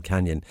the Grand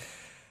Canyon.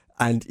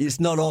 And it's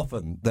not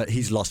often that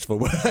he's lost for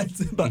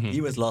words, but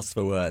he was lost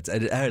for words.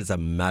 And it is a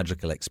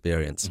magical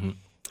experience.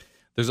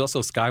 There's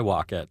also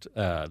Skywalk at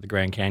the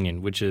Grand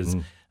Canyon, which is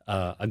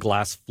a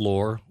glass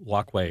floor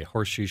walkway,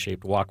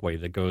 horseshoe-shaped walkway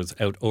that goes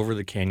out over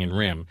the canyon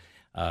rim.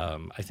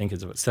 I think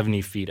it's about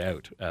 70 feet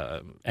out,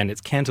 and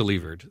it's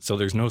cantilevered, so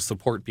there's no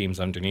support beams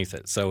underneath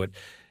it. So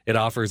it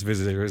offers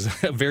visitors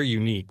a very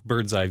unique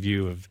bird's eye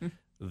view of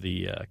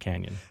the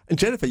canyon. And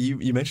Jennifer,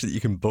 you mentioned that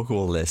you can book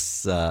all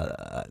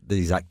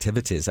these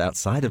activities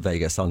outside of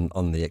Vegas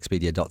on the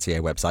Expedia.ca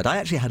website. I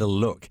actually had a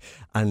look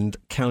and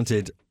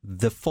counted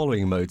the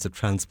following modes of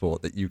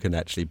transport that you can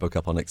actually book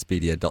up on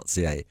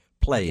Expedia.ca: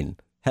 plane,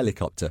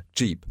 helicopter,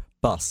 jeep,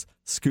 bus,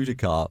 scooter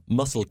car,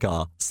 muscle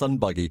car, sun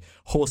buggy,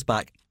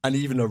 horseback, and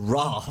even a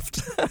raft.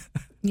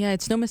 Yeah,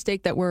 it's no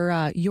mistake that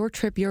we're your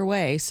trip, your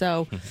way.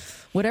 So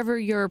whatever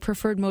your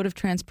preferred mode of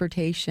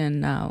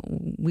transportation,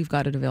 we've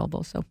got it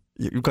available. So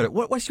you've got it.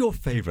 What's your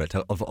favorite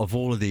of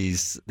all of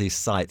these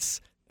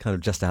sites kind of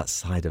just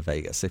outside of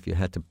Vegas, if you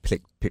had to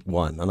pick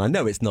one? And I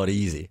know it's not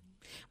easy.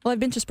 Well, I've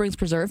been to Springs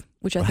Preserve,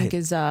 which I think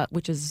is a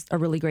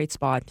really great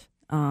spot.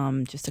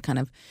 Just to kind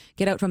of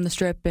get out from the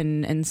Strip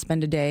and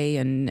spend a day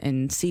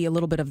and see a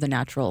little bit of the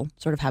natural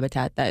sort of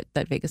habitat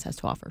that Vegas has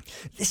to offer.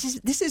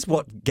 This is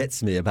what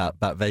gets me about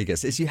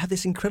Vegas, is you have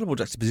this incredible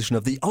juxtaposition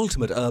of the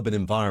ultimate urban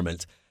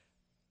environment,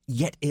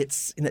 yet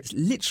it's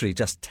literally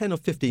just 10 or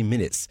 15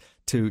 minutes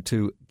to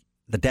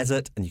the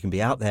desert, and you can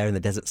be out there in the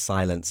desert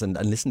silence and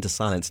listen to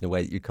silence in a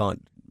way that you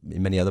can't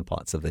in many other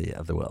parts of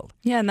the world.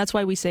 Yeah, and that's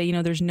why we say,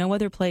 there's no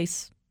other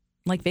place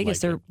like Vegas.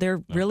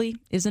 There really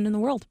isn't in the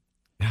world.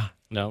 Yeah.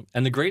 No,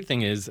 and the great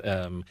thing is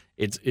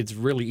it's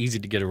really easy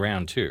to get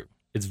around, too.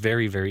 It's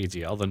very, very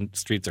easy. All the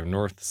streets are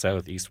north,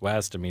 south, east,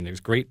 west. I mean, there's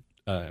great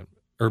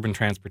urban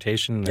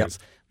transportation. There's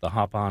the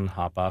hop-on,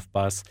 hop-off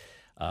bus.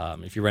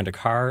 If you rent a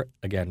car,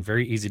 again,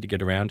 very easy to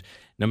get around.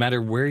 No matter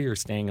where you're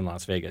staying in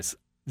Las Vegas,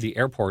 the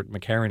airport,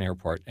 McCarran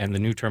Airport, and the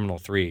new Terminal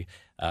 3,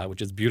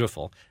 which is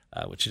beautiful,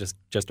 which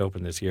just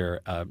opened this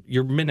year,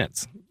 you're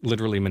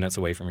literally minutes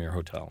away from your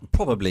hotel.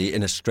 Probably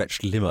in a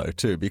stretched limo,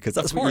 too, because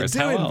that's what you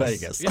do in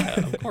Vegas. Yeah,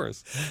 of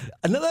course.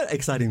 Another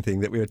exciting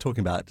thing that we were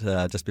talking about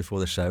just before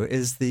the show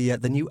is the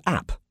new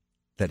app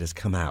that has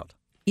come out.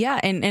 Yeah,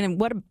 and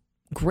what a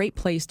great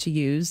place to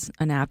use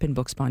an app and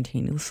book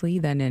spontaneously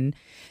than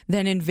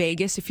in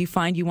Vegas. If you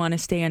find you want to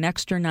stay an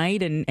extra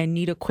night and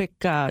need a quick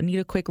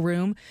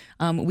room,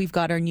 we've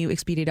got our new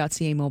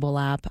Expedia.ca mobile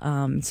app.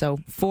 So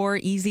 4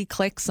 easy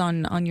clicks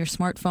on your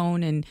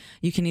smartphone, and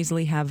you can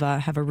easily have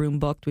a room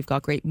booked. We've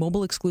got great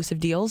mobile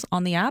exclusive deals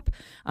on the app,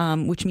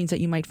 which means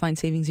that you might find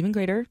savings even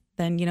greater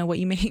than what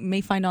you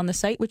may find on the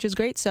site, which is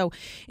great. So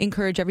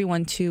encourage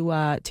everyone to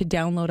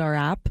download our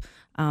app.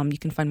 You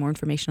can find more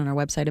information on our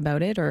website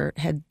about it, or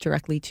head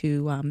directly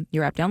to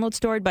your app download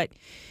store. But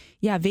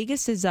yeah,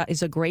 Vegas is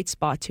a great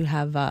spot to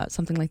have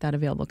something like that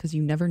available, because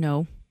you never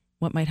know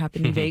what might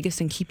happen in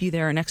Vegas and keep you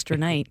there an extra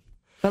night.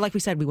 But like we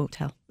said, we won't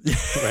tell.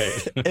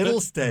 Right.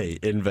 It'll stay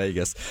in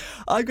Vegas.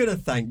 I'm going to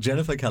thank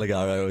Jennifer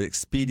Caligaro of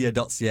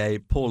Expedia.ca,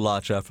 Paul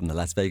Larcher from the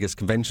Las Vegas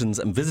Conventions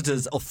and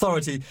Visitors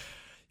Authority.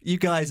 You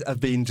guys have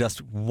been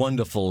just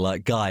wonderful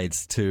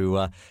guides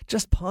to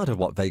just part of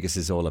what Vegas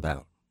is all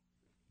about.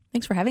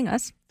 Thanks for having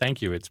us.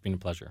 Thank you. It's been a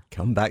pleasure.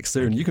 Come back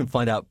soon. You can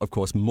find out, of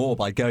course, more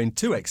by going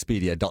to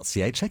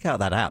Expedia.ca. Check out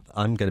that app.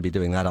 I'm going to be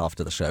doing that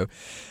after the show.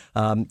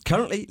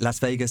 Currently, Las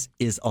Vegas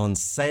is on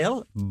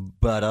sale,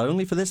 but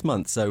only for this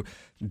month. So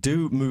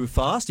do move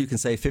fast. You can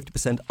save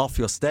 50% off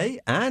your stay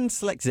and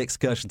selected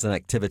excursions and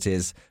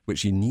activities,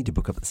 which you need to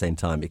book up at the same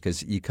time,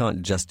 because you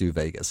can't just do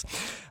Vegas.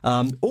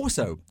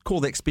 Also,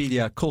 call the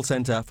Expedia call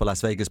center for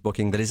Las Vegas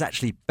booking that is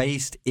actually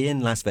based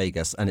in Las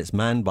Vegas, and it's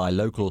manned by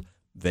local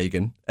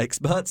vegan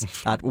experts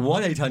at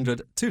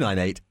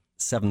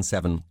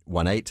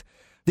 1-800-298-7718.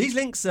 These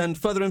links and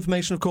further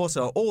information, of course,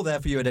 are all there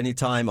for you at any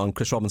time on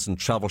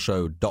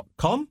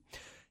chrisrobinsontravelshow.com.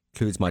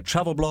 Includes my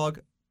travel blog,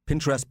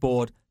 Pinterest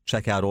board.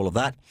 Check out all of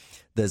that.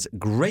 There's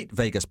great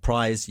Vegas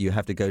prize. You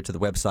have to go to the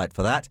website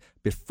for that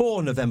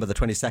before November the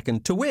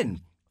 22nd to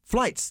win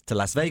flights to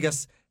Las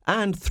Vegas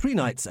and 3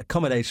 nights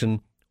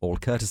accommodation, all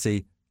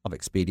courtesy of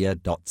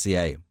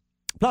Expedia.ca.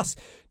 Plus,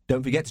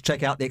 don't forget to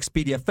check out the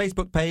Expedia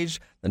Facebook page.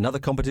 Another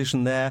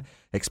competition there.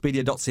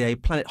 Expedia.ca,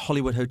 Planet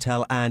Hollywood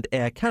Hotel and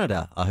Air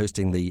Canada are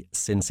hosting the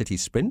Sin City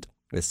Sprint,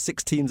 with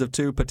 6 teams of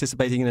 2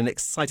 participating in an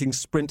exciting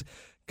sprint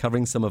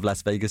covering some of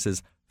Las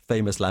Vegas's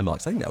famous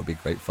landmarks. I think that would be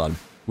great fun.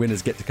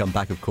 Winners get to come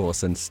back, of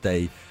course, and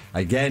stay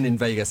again in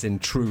Vegas in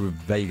true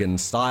vegan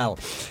style.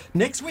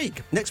 Next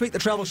week, the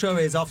travel show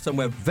is off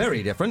somewhere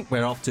very different.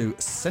 We're off to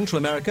Central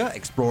America,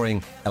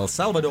 exploring El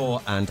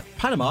Salvador and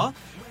Panama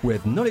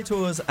with Nolly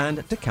Tours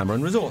and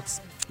Decameron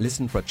Resorts.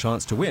 Listen for a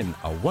chance to win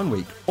a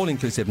one-week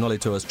all-inclusive Nolly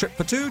Tours trip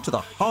for two to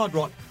the Hard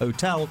Rock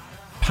Hotel,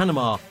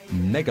 Panama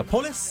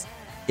Megapolis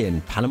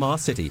in Panama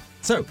City.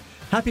 So,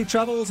 happy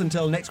travels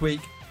until next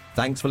week.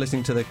 Thanks for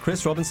listening to the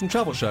Chris Robinson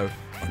Travel Show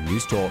on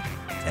News Talk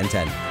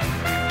 1010.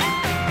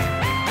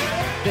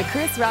 The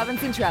Chris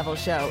Robinson Travel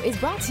Show is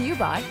brought to you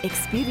by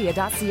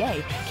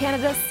Expedia.ca,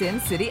 Canada's Sin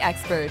City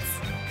experts.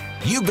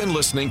 You've been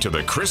listening to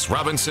the Chris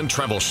Robinson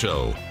Travel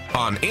Show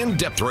on In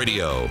Depth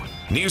Radio,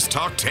 News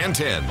Talk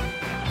 1010.